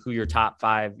saying who your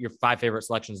your 5 favorite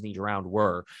selections in each round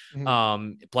were,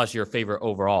 plus your favorite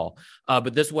overall.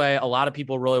 But this way, a lot of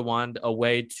people really wanted a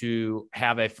way to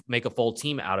make a full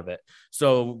team out of it.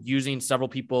 So using several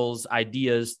people's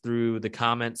ideas through the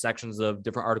comment sections of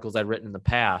different articles I'd written in the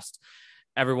past,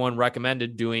 everyone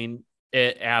recommended doing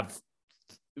it.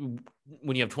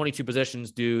 When you have 22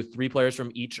 positions, do 3 players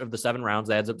from each of the 7 rounds.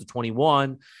 That adds up to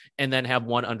 21, and then have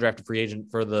 1 undrafted free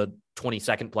agent for the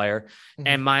 22nd player.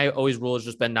 And my always rule has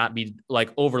just been not be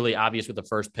like overly obvious with the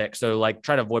first pick. So like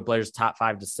try to avoid players top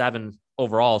 5 to 7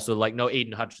 overall. So like no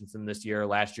Aiden Hutchinson this year.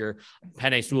 Last year,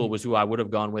 Penei Sewell was who I would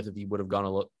have gone with if he would have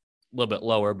gone little bit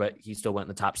lower, but he still went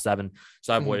in the top 7.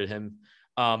 So I avoided him.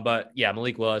 But yeah,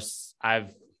 Malik Willis,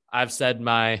 I've said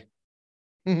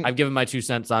I've given my 2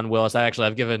 cents on Willis.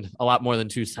 I've given a lot more than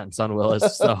 2 cents on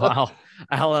Willis. So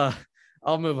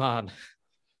I'll move on.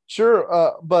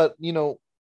 Sure. But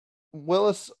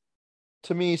Willis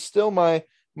to me, still my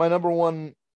number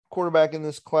one quarterback in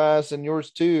this class, and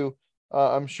yours too.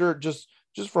 I'm sure just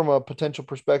from a potential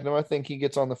perspective, I think he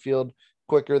gets on the field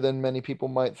quicker than many people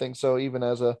might think so, even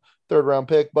as a 3rd round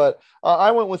pick. But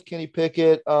I went with Kenny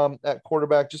Pickett at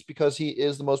quarterback just because he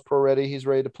is the most pro ready. He's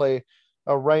ready to play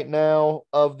right now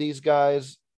of these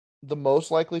guys, the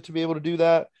most likely to be able to do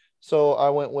that. So I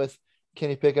went with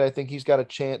Kenny Pickett. I think he's got a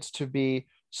chance to be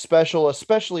special,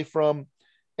 especially from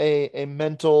a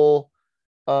mental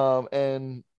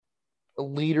and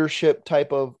leadership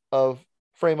type of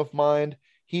frame of mind.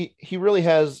 He really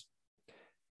has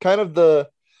kind of the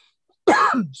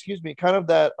kind of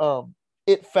that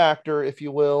it factor, if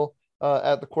you will,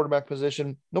 at the quarterback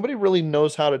position. Nobody really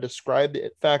knows how to describe the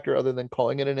it factor other than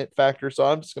calling it an it factor. So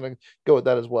I'm just going to go with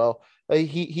that as well.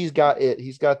 He's got it.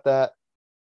 He's got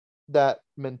that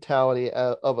mentality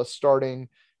of a starting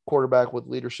quarterback with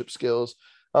leadership skills.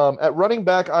 At running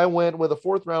back, I went with a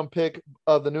 4th round pick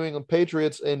of the New England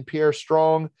Patriots in Pierre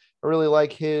Strong. I really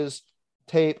like his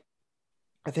tape.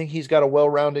 I think he's got a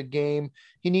well-rounded game.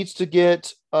 He needs to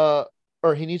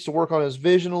he needs to work on his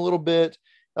vision a little bit,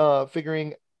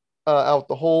 figuring out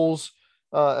the holes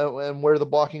and where the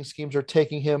blocking schemes are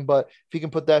taking him. But if he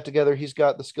can put that together, he's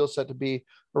got the skill set to be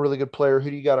a really good player. Who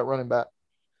do you got at running back?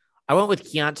 I went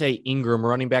with Keontae Ingram,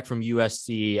 running back from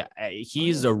USC.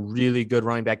 He's a really good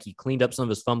running back. He cleaned up some of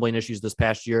his fumbling issues this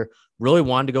past year. Really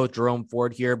wanted to go with Jerome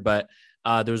Ford here, but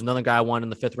there was another guy I wanted in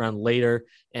the 5th round later,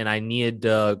 and I needed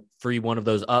to free one of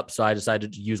those up, so I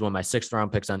decided to use one of my 6th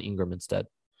round picks on Ingram instead.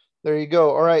 There you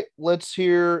go. All right, let's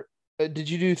hear. Did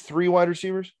you do 3 wide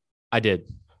receivers? I did.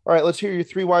 All right, let's hear your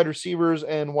 3 wide receivers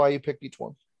and why you picked each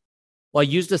one. Well, I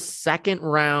used a 2nd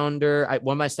rounder.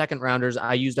 One of my 2nd rounders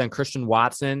I used on Christian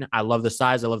Watson. I love the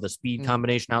size. I love the speed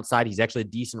combination outside. He's actually a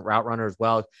decent route runner as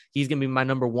well. He's going to be my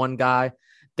number 1 guy.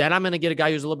 Then I'm going to get a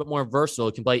guy who's a little bit more versatile.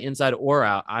 He can play inside or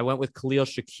out. I went with Khalil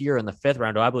Shakir in the 5th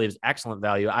round, who I believe is excellent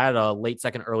value. I had a late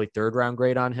 2nd, early 3rd round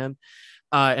grade on him.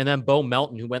 And then Bo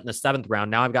Melton, who went in the 7th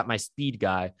round. Now I've got my speed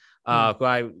guy,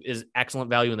 who is excellent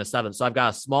value in the 7th. So I've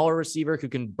got a smaller receiver who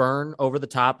can burn over the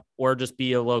top or just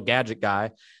be a low gadget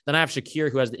guy. Then I have Shakir,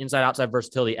 who has the inside-outside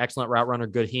versatility, excellent route runner,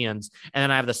 good hands. And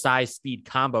then I have the size speed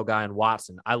combo guy in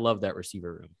Watson. I love that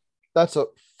receiver room. That's a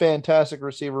fantastic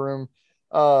receiver room.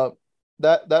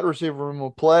 That receiver room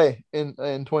will play in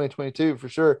 2022 for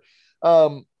sure.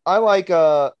 I like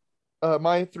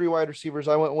my 3 wide receivers.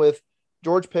 I went with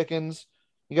George Pickens.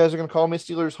 You guys are going to call me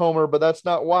Steelers homer, but that's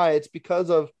not why. It's because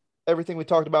of everything we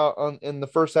talked about in the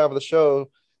first half of the show.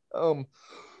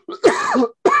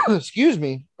 Excuse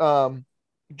me.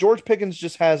 George Pickens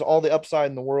just has all the upside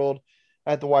in the world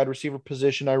at the wide receiver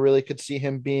position. I really could see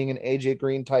him being an AJ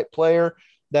Green type player.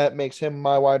 That makes him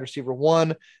my wide receiver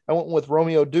 1. I went with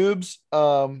Romeo Doubs,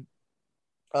 4th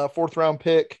round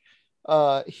pick.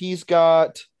 He's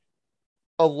got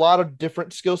a lot of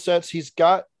different skill sets. He's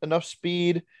got enough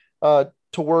speed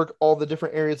to work all the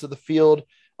different areas of the field.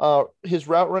 His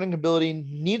route running ability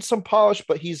needs some polish,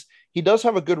 but he does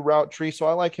have a good route tree. So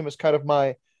I like him as kind of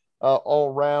my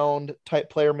all-round type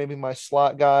player, maybe my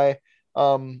slot guy,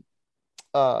 or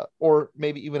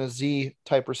maybe even a Z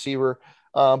type receiver.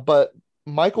 But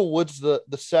Michael Woods, the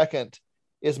 2nd,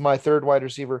 is my 3rd wide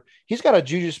receiver. He's got a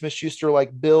Juju Smith-Schuster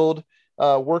like build,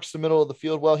 works the middle of the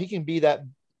field well. He can be that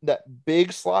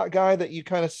big slot guy that you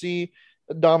kind of see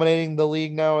dominating the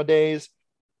league nowadays.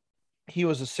 He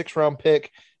was a 6th round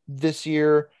pick this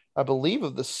year, I believe,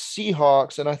 of the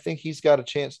Seahawks, and I think he's got a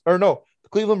chance. Or no, the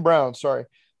Cleveland Browns. Sorry,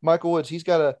 Michael Woods. He's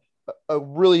got a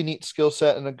really neat skill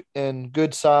set and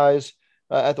good size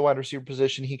at the wide receiver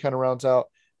position. He kind of rounds out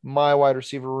my wide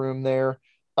receiver room there.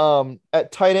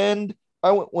 At tight end,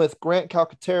 I went with Grant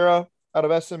Calcaterra out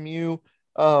of SMU.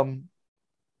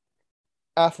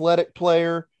 Athletic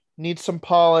player, needs some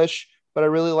polish, but I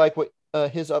really like what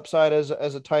his upside as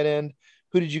a tight end.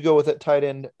 Who did you go with at tight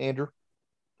end, Andrew?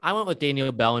 I went with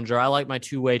Daniel Bellinger. I like my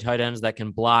 2-way tight ends that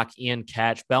can block and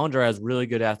catch. Bellinger has really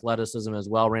good athleticism as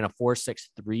well. Ran a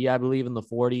 4.63, I believe, in the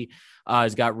 40.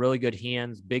 He's got really good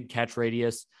hands, big catch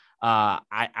radius.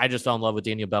 I just fell in love with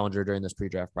Daniel Bellinger during this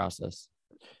pre-draft process.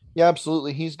 Yeah,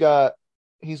 absolutely. He's got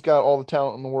all the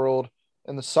talent in the world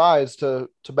and the size to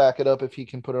back it up if he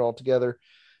can put it all together.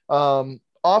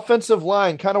 Offensive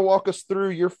line, kind of walk us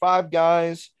through your 5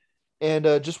 guys and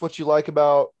just what you like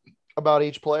about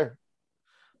each player.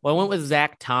 Well, I went with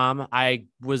Zach Tom. I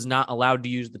was not allowed to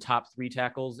use the top 3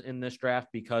 tackles in this draft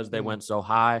because they went so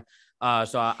high.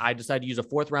 So I decided to use a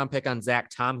 4th round pick on Zach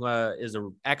Tom, who is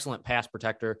an excellent pass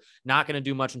protector. Not going to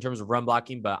do much in terms of run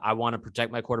blocking, but I want to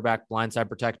protect my quarterback, blindside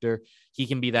protector. He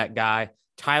can be that guy.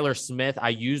 Tyler Smith, I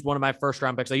used one of my 1st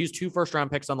round picks. I used 2 1st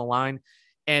round picks on the line.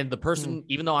 And the person,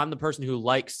 even though I'm the person who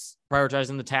likes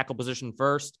prioritizing the tackle position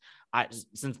first,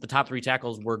 since the top 3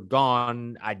 tackles were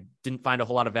gone, I didn't find a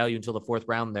whole lot of value until the 4th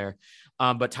round there.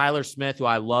 But Tyler Smith, who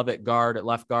I love at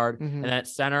left guard, and at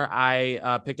center,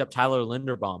 I picked up Tyler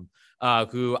Linderbaum,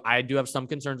 who I do have some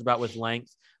concerns about with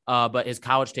length, but his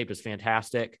college tape is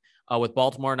fantastic. With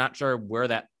Baltimore, not sure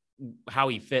how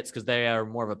he fits because they are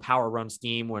more of a power run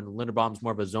scheme when Linderbaum's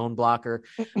more of a zone blocker.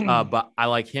 But I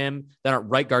like him. Then at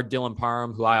right guard, Dylan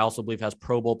Parham, who I also believe has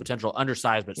Pro Bowl potential,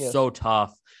 undersized, but so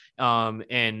tough.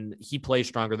 And he plays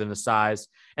stronger than the size.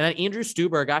 And then Andrew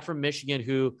Stuber, a guy from Michigan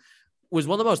who was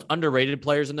one of the most underrated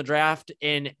players in the draft.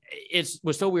 And it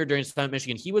was so weird during his time at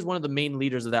Michigan. He was one of the main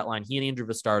leaders of that line. He and Andrew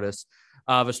Vistardis.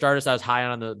 Vistardis, I was high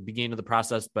on the beginning of the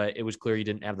process, but it was clear he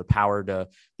didn't have the power to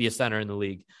be a center in the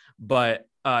league. But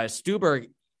Stuber,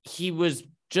 he was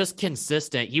just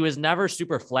consistent. He was never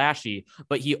super flashy,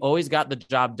 but he always got the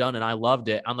job done, and I loved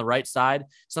it. On the right side,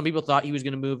 some people thought he was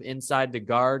going to move inside to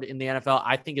guard in the NFL.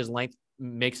 I think his length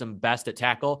makes him best at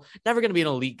tackle. Never going to be an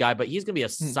elite guy, but he's going to be a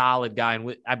solid guy.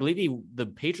 And I believe the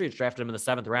Patriots drafted him in the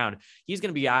 7th round. He's going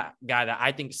to be a guy that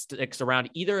I think sticks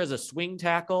around either as a swing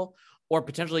tackle or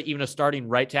potentially even a starting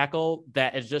right tackle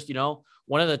that is just,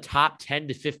 one of the top 10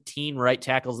 to 15 right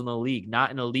tackles in the league.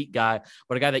 Not an elite guy,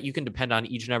 but a guy that you can depend on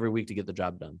each and every week to get the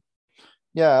job done.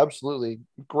 Yeah, absolutely.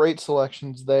 Great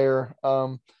selections there.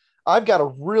 I've got a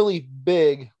really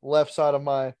big left side of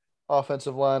my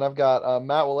offensive line. I've got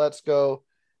Matt Waletzko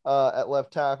at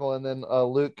left tackle, and then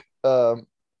Luke Gadecki.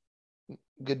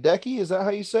 Is that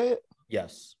how you say it?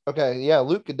 Yes. Okay. Yeah.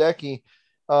 Luke Gadecki.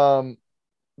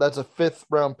 That's a 5th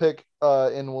round pick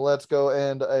in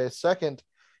Waletzko and a 2nd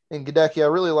in Gadecki. I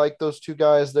really like those 2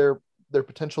 guys. Their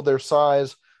potential, their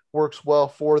size works well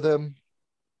for them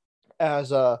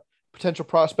as potential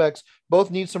prospects.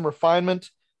 Both need some refinement.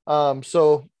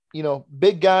 So,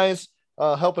 big guys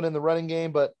helping in the running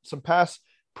game, but some pass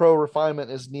pro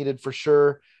refinement is needed for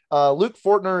sure. Luke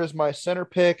Fortner is my center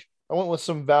pick. I went with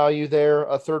some value there,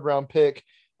 a 3rd round pick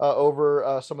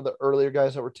over some of the earlier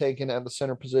guys that were taken at the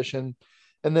center position.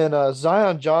 And then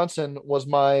Zion Johnson was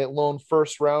my lone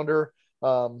 1st rounder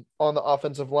on the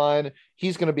offensive line.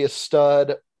 He's going to be a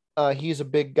stud. He's a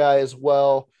big guy as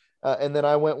well. And then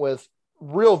I went with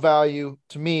real value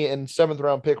to me in 7th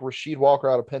round pick, Rasheed Walker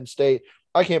out of Penn State.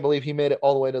 I can't believe he made it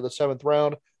all the way to the 7th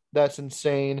round. That's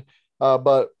insane.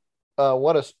 But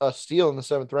what a steal in the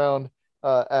 7th round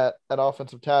at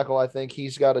offensive tackle. I think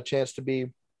he's got a chance to be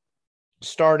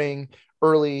starting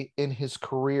early in his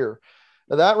career.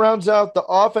 Now that rounds out the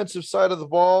offensive side of the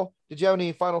ball. Did you have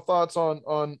any final thoughts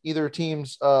on either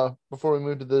teams before we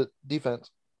move to the defense?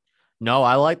 No,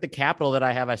 I like the capital that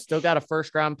I have. I still got a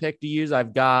 1st round pick to use.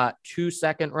 I've got 2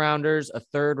 2nd rounders, a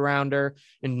 3rd rounder,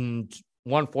 and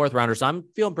 1 4th rounder. So I'm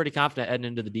feeling pretty confident heading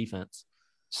into the defense.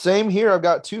 Same here. I've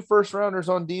got 2 1st rounders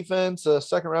on defense, a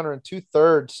 2nd rounder, and 2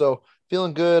 3rds. So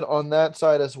feeling good on that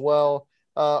side as well.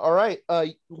 All right.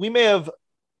 We may have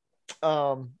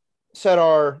set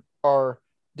our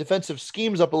defensive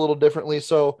schemes up a little differently.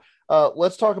 So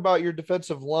let's talk about your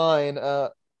defensive line.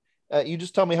 You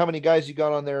just tell me how many guys you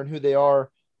got on there and who they are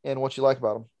and what you like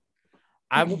about them.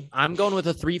 I'm going with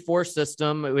a 3-4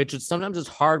 system, which is sometimes it's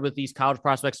hard with these college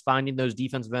prospects finding those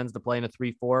defensive ends to play in a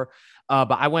 3-4.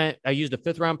 But I used a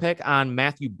 5th round pick on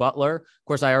Matthew Butler. Of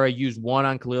course, I already used 1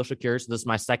 on Khalil Shakir. So this is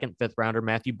my 2nd 5th rounder,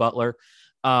 Matthew Butler,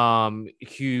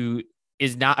 who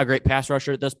is not a great pass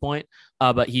rusher at this point,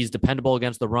 but he's dependable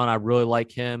against the run. I really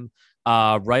like him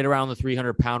right around the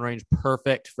 300-pound range.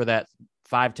 Perfect for that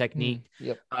 5 technique.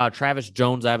 Travis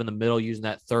Jones, I have in the middle using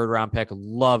that 3rd round pick.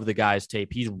 Love the guy's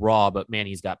tape. He's raw, but man,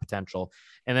 he's got potential.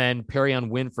 And then Perion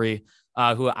Winfrey,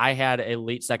 who I had a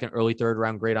late 2nd, early 3rd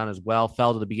round grade on as well,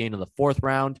 fell to the beginning of the 4th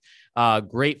round.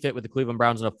 Great fit with the Cleveland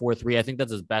Browns in a 4-3. I think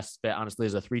that's his best fit, honestly,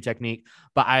 as a 3 technique,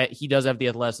 but he does have the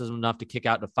athleticism enough to kick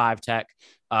out to 5 tech.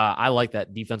 I like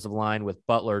that defensive line with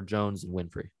Butler, Jones, and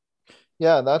Winfrey.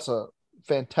 Yeah, that's a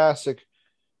fantastic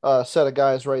set of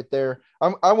guys right there.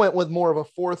 I went with more of a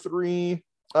 4-3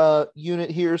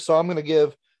 unit here, so I'm going to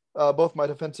give both my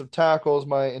defensive tackles,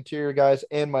 my interior guys,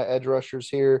 and my edge rushers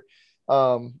here,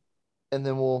 and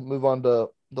then we'll move on to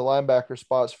the linebacker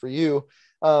spots for you.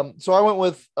 So I went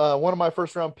with one of my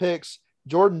 1st round picks,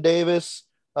 Jordan Davis,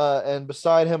 and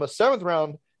beside him a 7th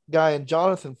round guy in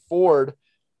Jonathan Ford,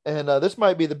 and this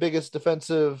might be the biggest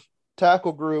defensive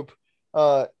tackle group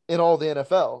in all the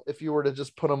NFL. If you were to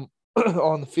just put them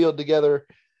on the field together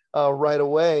right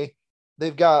away,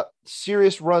 they've got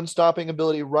serious run stopping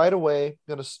ability right away.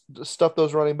 Going to stuff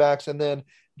those running backs, and then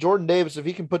Jordan Davis, if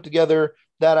he can put together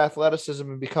that athleticism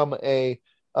and become a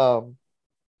problem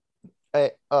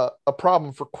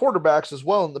for quarterbacks as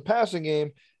well in the passing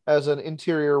game as an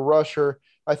interior rusher,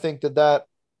 I think that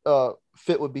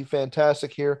fit would be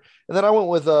fantastic here. And then I went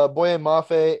with Boye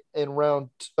Mafe in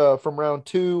from round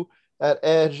 2 at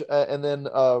edge, and then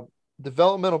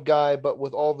developmental guy, but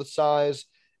with all the size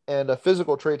and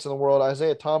physical traits in the world,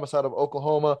 Isaiah Thomas out of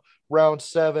Oklahoma, round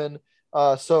 7.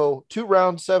 So 2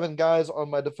 round 7 guys on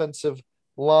my defensive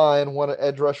line, one at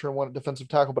edge rusher and one at defensive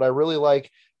tackle, but I really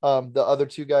like the other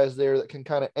 2 guys there that can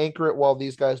kind of anchor it while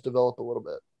these guys develop a little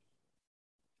bit.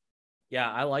 Yeah,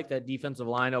 I like that defensive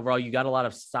line overall. You got a lot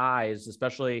of size,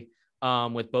 especially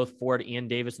with both Ford and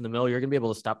Davis in the middle. You're going to be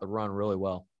able to stop the run really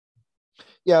well.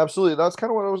 Yeah, absolutely. That's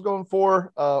kind of what I was going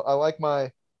for. I like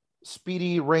my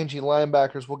speedy, rangy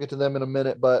linebackers. We'll get to them in a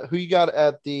minute, but who you got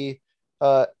at the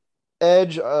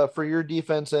edge for your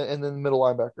defense and then the middle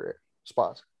linebacker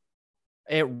spots?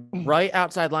 Right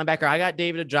outside linebacker, I got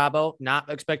David Ajabo. Not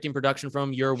expecting production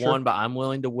from year one, but I'm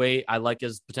willing to wait. I like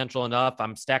his potential enough.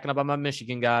 I'm stacking up on my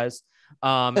Michigan guys.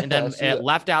 And then at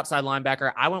left outside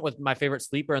linebacker, I went with my favorite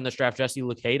sleeper in this draft, Jesse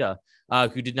Luketa,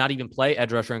 who did not even play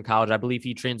edge rusher in college. I believe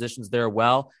he transitions there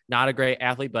well. Not a great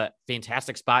athlete, but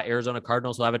fantastic spot. Arizona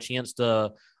Cardinals will have a chance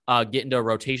to get into a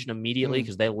rotation immediately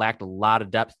because they lacked a lot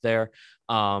of depth there.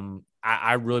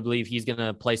 I really believe he's going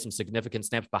to play some significant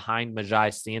snaps behind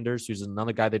Majai Sanders, who's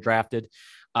another guy they drafted.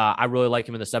 I really like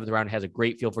him in the 7th round. Has a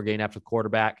great feel for getting after the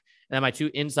quarterback. And then my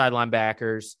 2 inside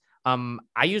linebackers,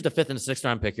 I used a 5th and a 6th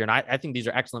round pick here, and I think these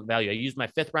are excellent value. I used my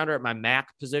 5th rounder at my MAC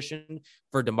position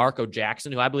for DeMarco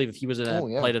Jackson, who I believe if he was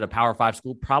played at a Power 5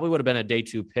 school, probably would have been a day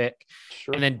 2 pick.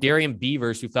 Sure. And then Darian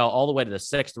Beavers, who fell all the way to the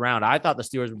 6th round. I thought the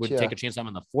Steelers would take a chance on him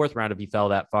in the 4th round if he fell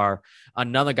that far.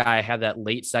 Another guy I had that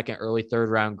late 2nd, early 3rd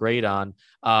round grade on,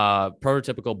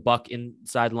 prototypical Buck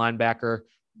inside linebacker,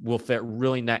 will fit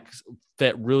really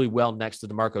well next to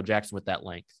DeMarco Jackson with that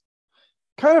length.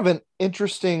 Kind of an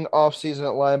interesting offseason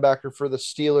at linebacker for the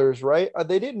Steelers, right?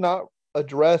 They did not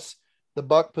address the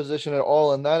Buck position at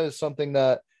all, and that is something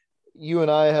that you and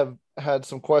I have had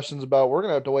some questions about. We're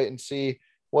going to have to wait and see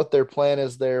what their plan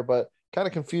is there, but kind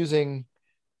of confusing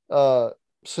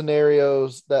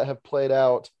scenarios that have played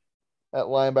out at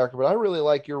linebacker. But I really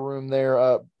like your room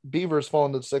there. Beavers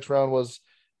falling to the 6th round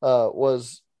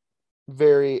was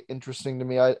very interesting to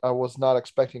me. I was not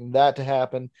expecting that to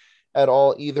happen at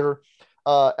all either.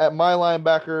 At my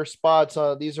linebacker spots,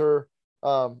 these are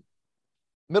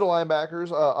middle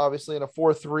linebackers, obviously in a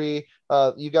 4-3.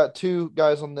 You got 2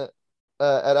 guys on the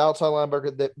at outside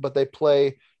linebacker, but they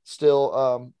play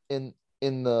still in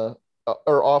the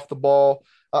or off the ball.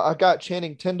 I've got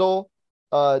Channing Tindall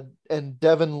and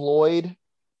Devin Lloyd,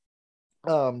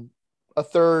 a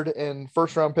 3rd and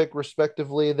 1st round pick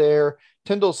respectively there.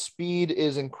 Tindall's speed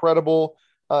is incredible.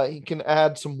 He can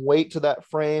add some weight to that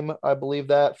frame. I believe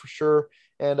that for sure.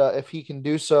 And if he can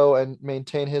do so and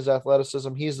maintain his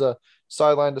athleticism, he's a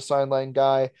sideline to sideline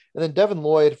guy. And then Devin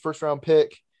Lloyd, 1st round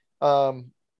pick. I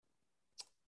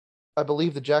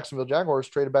believe the Jacksonville Jaguars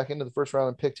traded back into the 1st round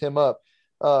and picked him up,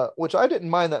 which I didn't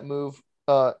mind that move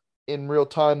in real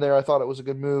time there. I thought it was a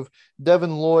good move.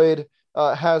 Devin Lloyd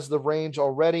has the range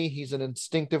already. He's an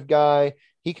instinctive guy.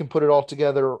 He can put it all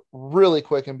together really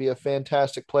quick and be a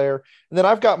fantastic player. And then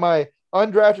I've got my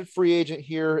undrafted free agent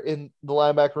here in the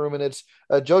linebacker room, and it's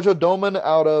Jojo Doman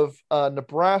out of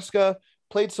Nebraska.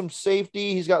 Played some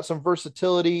safety. He's got some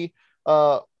versatility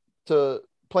to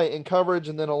play in coverage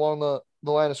and then along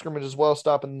the line of scrimmage as well,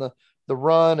 stopping the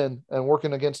run and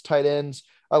working against tight ends.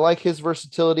 I like his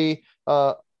versatility,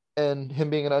 and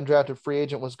him being an undrafted free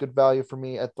agent was good value for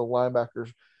me at the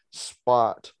linebacker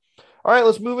spot. All right,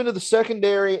 let's move into the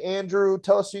secondary. Andrew,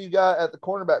 tell us who you got at the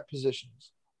cornerback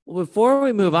positions. Well, before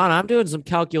we move on, I'm doing some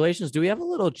calculations. Do we have a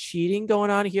little cheating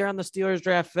going on here on the Steelers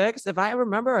draft fix? If I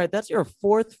remember right, that's your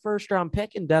 4th first-round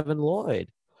pick in Devin Lloyd.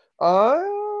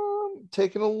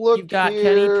 Taking a look. You've got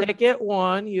here. Kenny Pickett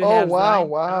 1.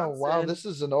 Wow. This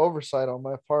is an oversight on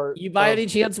my part. You by any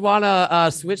chance want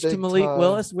to switch to Malik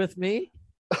Willis with me?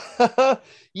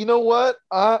 You know what?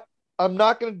 I'm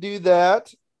not going to do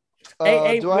that.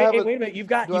 Wait a minute. You've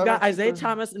got Isaiah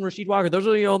Thomas and Rasheed Walker. Those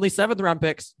are the only 7th round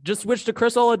picks. Just switch to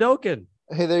Chris Oladokun.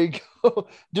 Hey, there you go.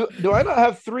 Do I not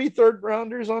have 3 third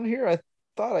rounders on here? I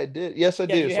thought I did. Yes, I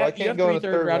do. So I can't go in the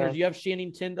 3rd round. You have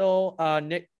Channing Tindall,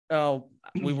 Nick.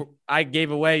 I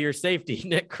gave away your safety,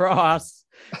 Nick Cross,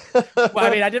 Well, I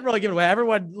mean, I didn't really give it away.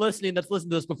 Everyone listening that's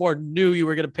listened to this before knew you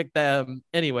were going to pick them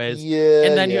anyways. Yeah.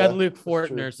 And then you had Luke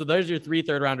Fortner. So those are your 3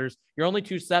 third rounders. Your only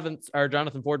 2 sevenths are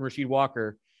Jonathan Ford and Rasheed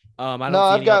Walker. I've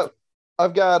got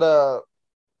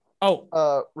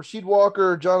Rasheed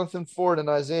Walker, Jonathan Ford, and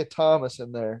Isaiah Thomas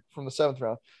in there from the 7th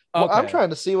round. Well, Okay. I'm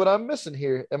trying to see what I'm missing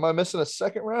here. Am I missing a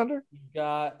second rounder?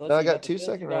 I got 2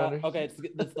 second rounders. Okay,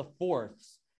 that's the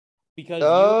 4ths because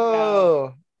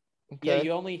okay.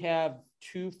 you only have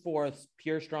 2 4ths,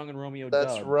 Pierre Strong and Romeo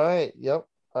That's Doubs. right. Yep,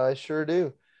 I sure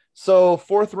do. So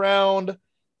 4th round,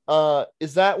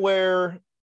 is that where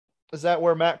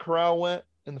Matt Corral went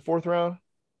in the 4th round?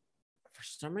 For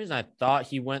some reason, I thought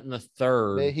he went in the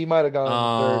 3rd. He might have gone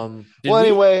in the 3rd. Well,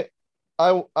 anyway,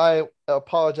 I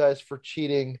apologize for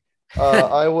cheating.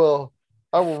 I will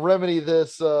remedy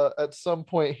this at some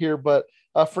point here, but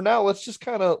for now, let's just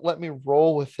kind of let me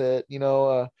roll with it,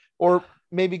 or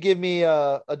maybe give me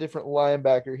a different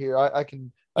linebacker here. I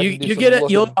can. You get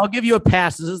it. I'll give you a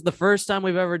pass. This is the first time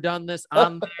we've ever done this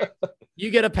on there. You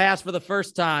get a pass for the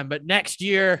first time, but next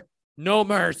year, no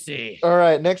mercy. All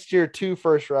right, next year 2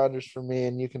 first rounders for me,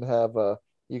 and you can have the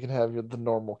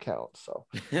normal count. So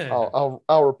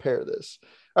I'll repair this.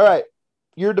 All right,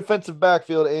 your defensive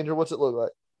backfield, Andrew. What's it look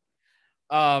like?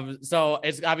 So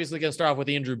it's obviously going to start off with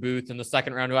Andrew Booth in the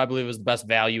 2nd round, who I believe is the best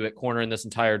value at corner in this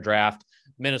entire draft.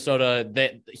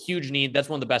 Minnesota, huge need. That's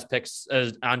one of the best picks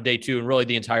on day 2 and really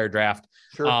the entire draft.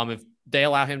 Sure. If they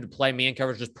allow him to play man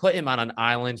coverage, just put him on an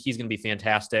island. He's going to be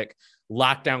fantastic.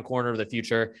 Lockdown corner of the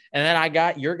future. And then I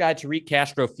got your guy, Tariq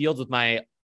Castro Fields, with my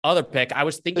other pick. I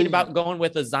was thinking about going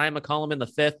with a Zion McCollum in the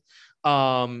 5th.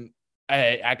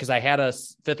 Because I had a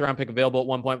 5th round pick available at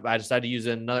one point, but I decided to use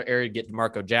it in another area to get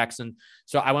DeMarco Jackson.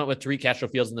 So I went with Tariq Castro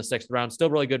Fields in the 6th round. Still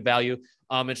really good value.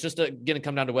 It's just going to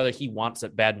come down to whether he wants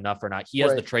it bad enough or not. He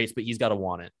has the traits, but he's got to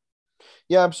want it.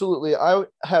 Yeah, absolutely. I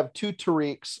have 2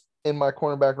 Tariqs in my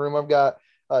cornerback room. I've got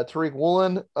Tariq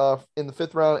Woolen in the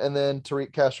 5th round, and then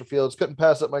Tariq Castro Fields. Couldn't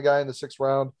pass up my guy in the 6th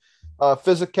round.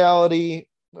 Physicality,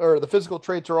 or the physical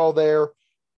traits, are all there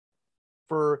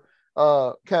for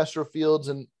Castro Fields,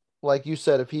 and like you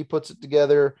said, if he puts it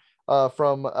together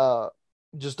from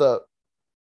just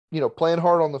playing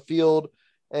hard on the field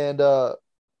and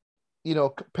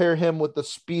compare him with the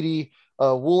speedy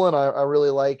Woolen, I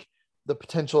really like the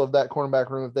potential of that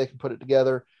cornerback room if they can put it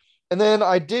together. And then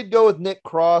I did go with Nick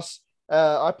Cross.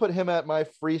 I put him at my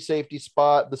free safety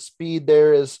spot. The speed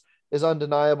there is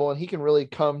undeniable, and he can really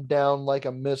come down like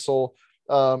a missile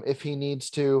if he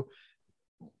needs to.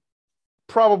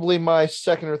 Probably my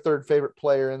 2nd or 3rd favorite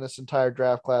player in this entire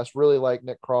draft class. Really like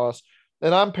Nick Cross.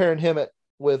 And I'm pairing him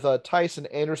with Tyson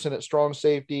Anderson at strong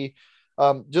safety.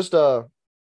 Just a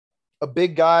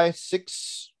big guy,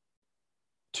 6'2"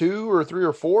 or 3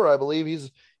 or 4, I believe.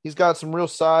 He's got some real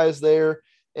size there,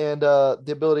 and the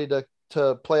ability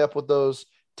to play up with those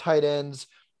tight ends.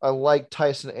 I like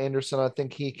Tyson Anderson. I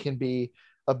think he can be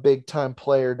a big time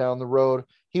player down the road.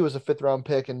 He was a 5th round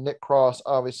pick, and Nick Cross,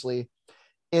 obviously,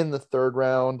 in the 3rd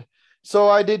round. So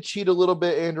I did cheat a little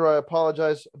bit, Andrew. I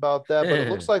apologize about that, but it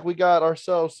looks like we got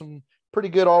ourselves some pretty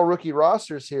good all rookie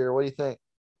rosters here. What do you think?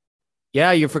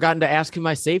 Yeah, you've forgotten to ask who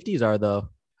my safeties are, though.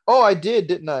 Oh, I did,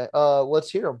 didn't I? Let's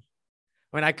hear them.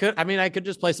 I could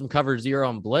just play some cover 0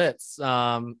 on blitz.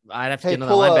 I'd have to get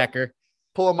another linebacker.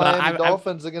 Pull a Miami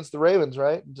Dolphins against the Ravens,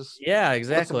 right? Yeah,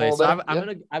 exactly. So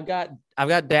I've got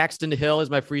Daxton Hill as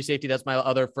my free safety. That's my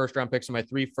other 1st round picks. So my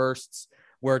 3 firsts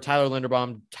were Tyler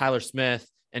Linderbaum, Tyler Smith,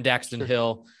 and Daxton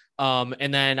Hill.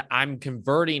 And then I'm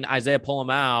converting Isaiah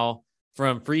Polamau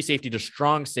from free safety to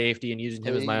strong safety and using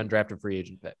him as my undrafted free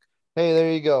agent pick. Hey,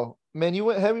 there you go. Man, you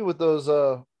went heavy with those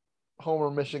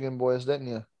Homer Michigan boys, didn't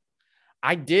you?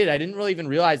 I did. I didn't really even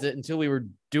realize it until we were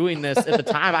doing this at the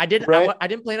time. I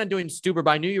didn't plan on doing Stuber,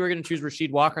 but I knew you were going to choose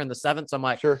Rasheed Walker in the 7th. So I'm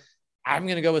like, sure, I'm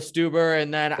going to go with Stuber.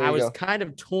 And then I was kind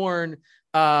of torn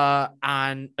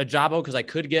on Ajabo because I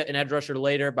could get an edge rusher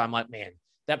later, but I'm like, man,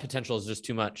 that potential is just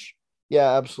too much.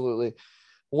 Yeah, absolutely.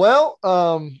 Well,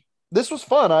 this was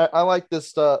fun. I like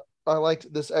this. I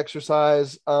liked this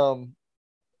exercise.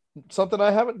 Something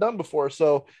I haven't done before,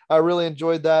 so I really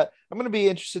enjoyed that. I'm going to be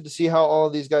interested to see how all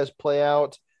of these guys play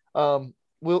out.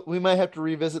 We might have to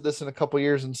revisit this in a couple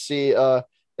years and see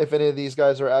if any of these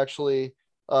guys are actually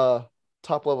top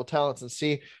level talents, and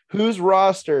see whose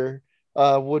roster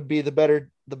would be the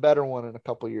better one in a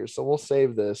couple years. So we'll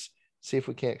save this, see if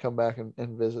we can't come back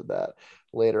and visit that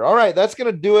later. All right, that's going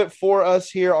to do it for us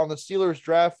here on the Steelers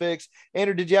Draft Fix.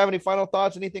 Andrew, did you have any final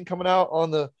thoughts? Anything coming out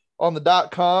on the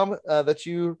 .com that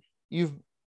you've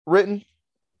written?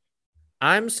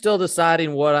 I'm still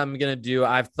deciding what I'm going to do.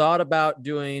 I've thought about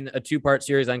doing a 2-part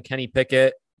series on Kenny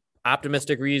Pickett.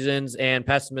 optimistic reasons and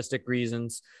pessimistic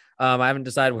reasons. I haven't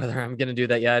decided whether I'm going to do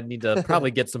that yet. I need to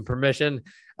probably get some permission.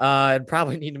 I'd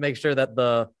probably need to make sure that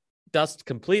the dust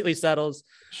completely settles.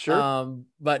 Sure.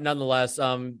 But nonetheless,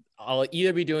 I'll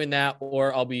either be doing that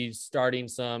or I'll be starting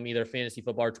some either fantasy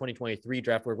football or 2023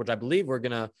 draft work, which I believe we're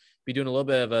going to be doing a little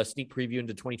bit of a sneak preview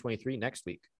into 2023 next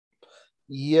week.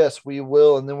 Yes, we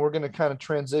will. And then we're going to kind of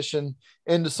transition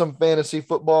into some fantasy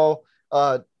football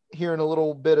here in a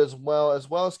little bit as well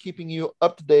as keeping you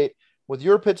up to date with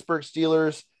your Pittsburgh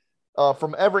Steelers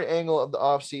from every angle of the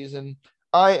offseason.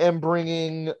 I am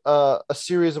bringing a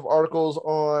series of articles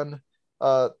on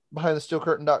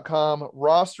BehindTheSteelCurtain.com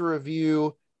roster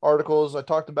review articles. I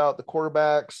talked about the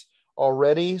quarterbacks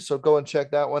already, so go and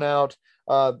check that one out.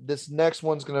 This next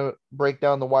one's going to break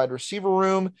down the wide receiver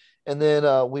room, and then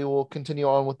we will continue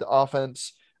on with the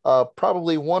offense.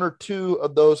 Probably one or two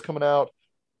of those coming out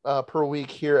per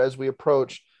week here as we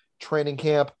approach training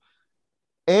camp.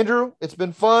 Andrew, it's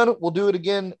been fun. We'll do it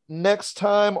again next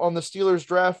time on the Steelers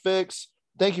Draft Fix.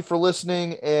 Thank you for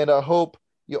listening, and I hope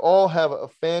you all have a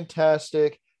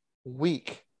fantastic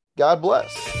week. God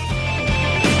bless.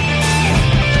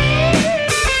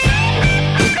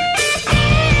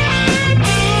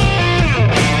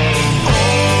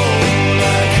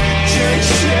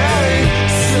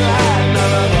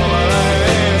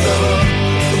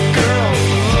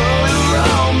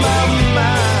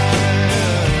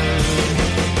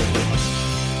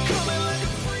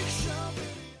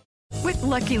 With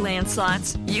Lucky Land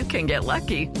Slots, you can get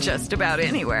lucky just about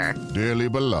anywhere. Dearly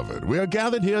beloved, we are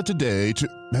gathered here today to...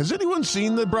 Has anyone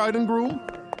seen the bride and groom?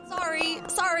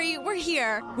 Sorry, we're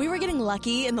here. We were getting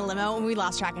lucky in the limo and we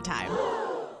lost track of time.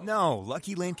 No,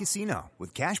 Lucky Land Casino,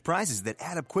 with cash prizes that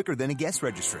add up quicker than a guest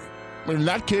registry. In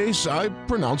that case, I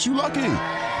pronounce you lucky.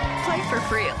 Play for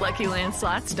free at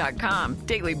LuckyLandSlots.com.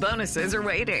 Daily bonuses are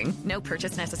waiting. No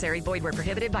purchase necessary. Void where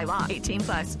prohibited by law.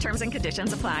 18+. Terms and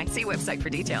conditions apply. See website for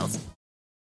details.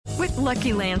 With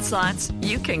Lucky Land Slots,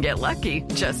 you can get lucky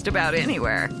just about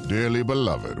anywhere. Dearly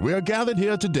beloved, we are gathered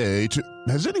here today to...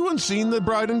 Has anyone seen the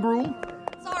bride and groom?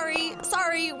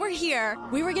 Sorry, we're here.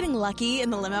 We were getting lucky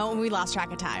in the limo and we lost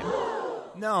track of time.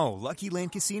 No, Lucky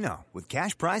Land Casino, with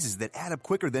cash prizes that add up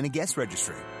quicker than a guest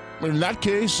registry. In that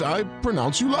case, I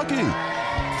pronounce you lucky.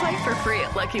 Play for free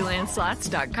at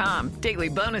LuckyLandSlots.com. Daily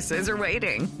bonuses are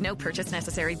waiting. No purchase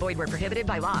necessary. Void where prohibited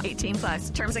by law.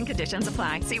 18+. Terms and conditions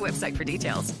apply. See website for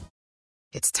details.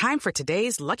 It's time for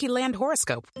today's Lucky Land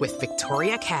horoscope with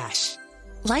Victoria Cash.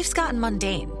 Life's gotten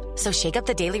mundane, so shake up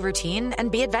the daily routine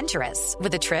and be adventurous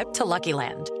with a trip to Lucky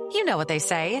Land. You know what they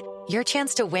say. Your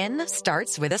chance to win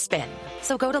starts with a spin.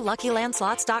 So go to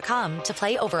LuckyLandSlots.com to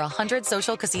play over 100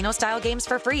 social casino-style games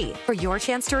for free for your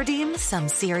chance to redeem some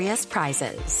serious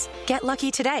prizes. Get lucky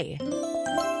today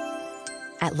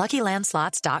at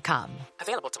LuckyLandSlots.com.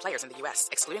 Available to players in the U.S.,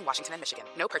 excluding Washington and Michigan.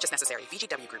 No purchase necessary.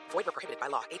 VGW Group. Void where prohibited by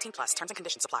law. 18+. Terms and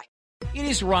conditions apply. It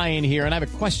is Ryan here, and I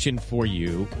have a question for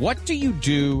you. What do you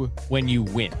do when you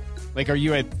win? Like, are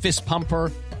you a fist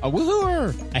pumper, a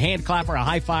woohooer, a hand clapper, a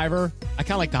high fiver? I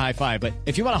kind of like the high five, but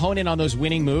if you want to hone in on those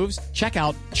winning moves, check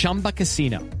out Chumba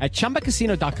Casino. At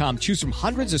ChumbaCasino.com, choose from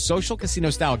hundreds of social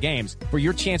casino-style games for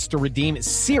your chance to redeem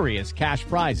serious cash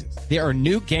prizes. There are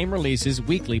new game releases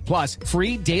weekly, plus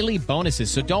free daily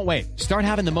bonuses, so don't wait. Start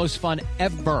having the most fun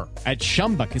ever at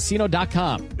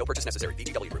ChumbaCasino.com. No purchase necessary.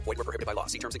 VGW Group. Void where prohibited by law.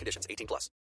 See terms and conditions. 18+.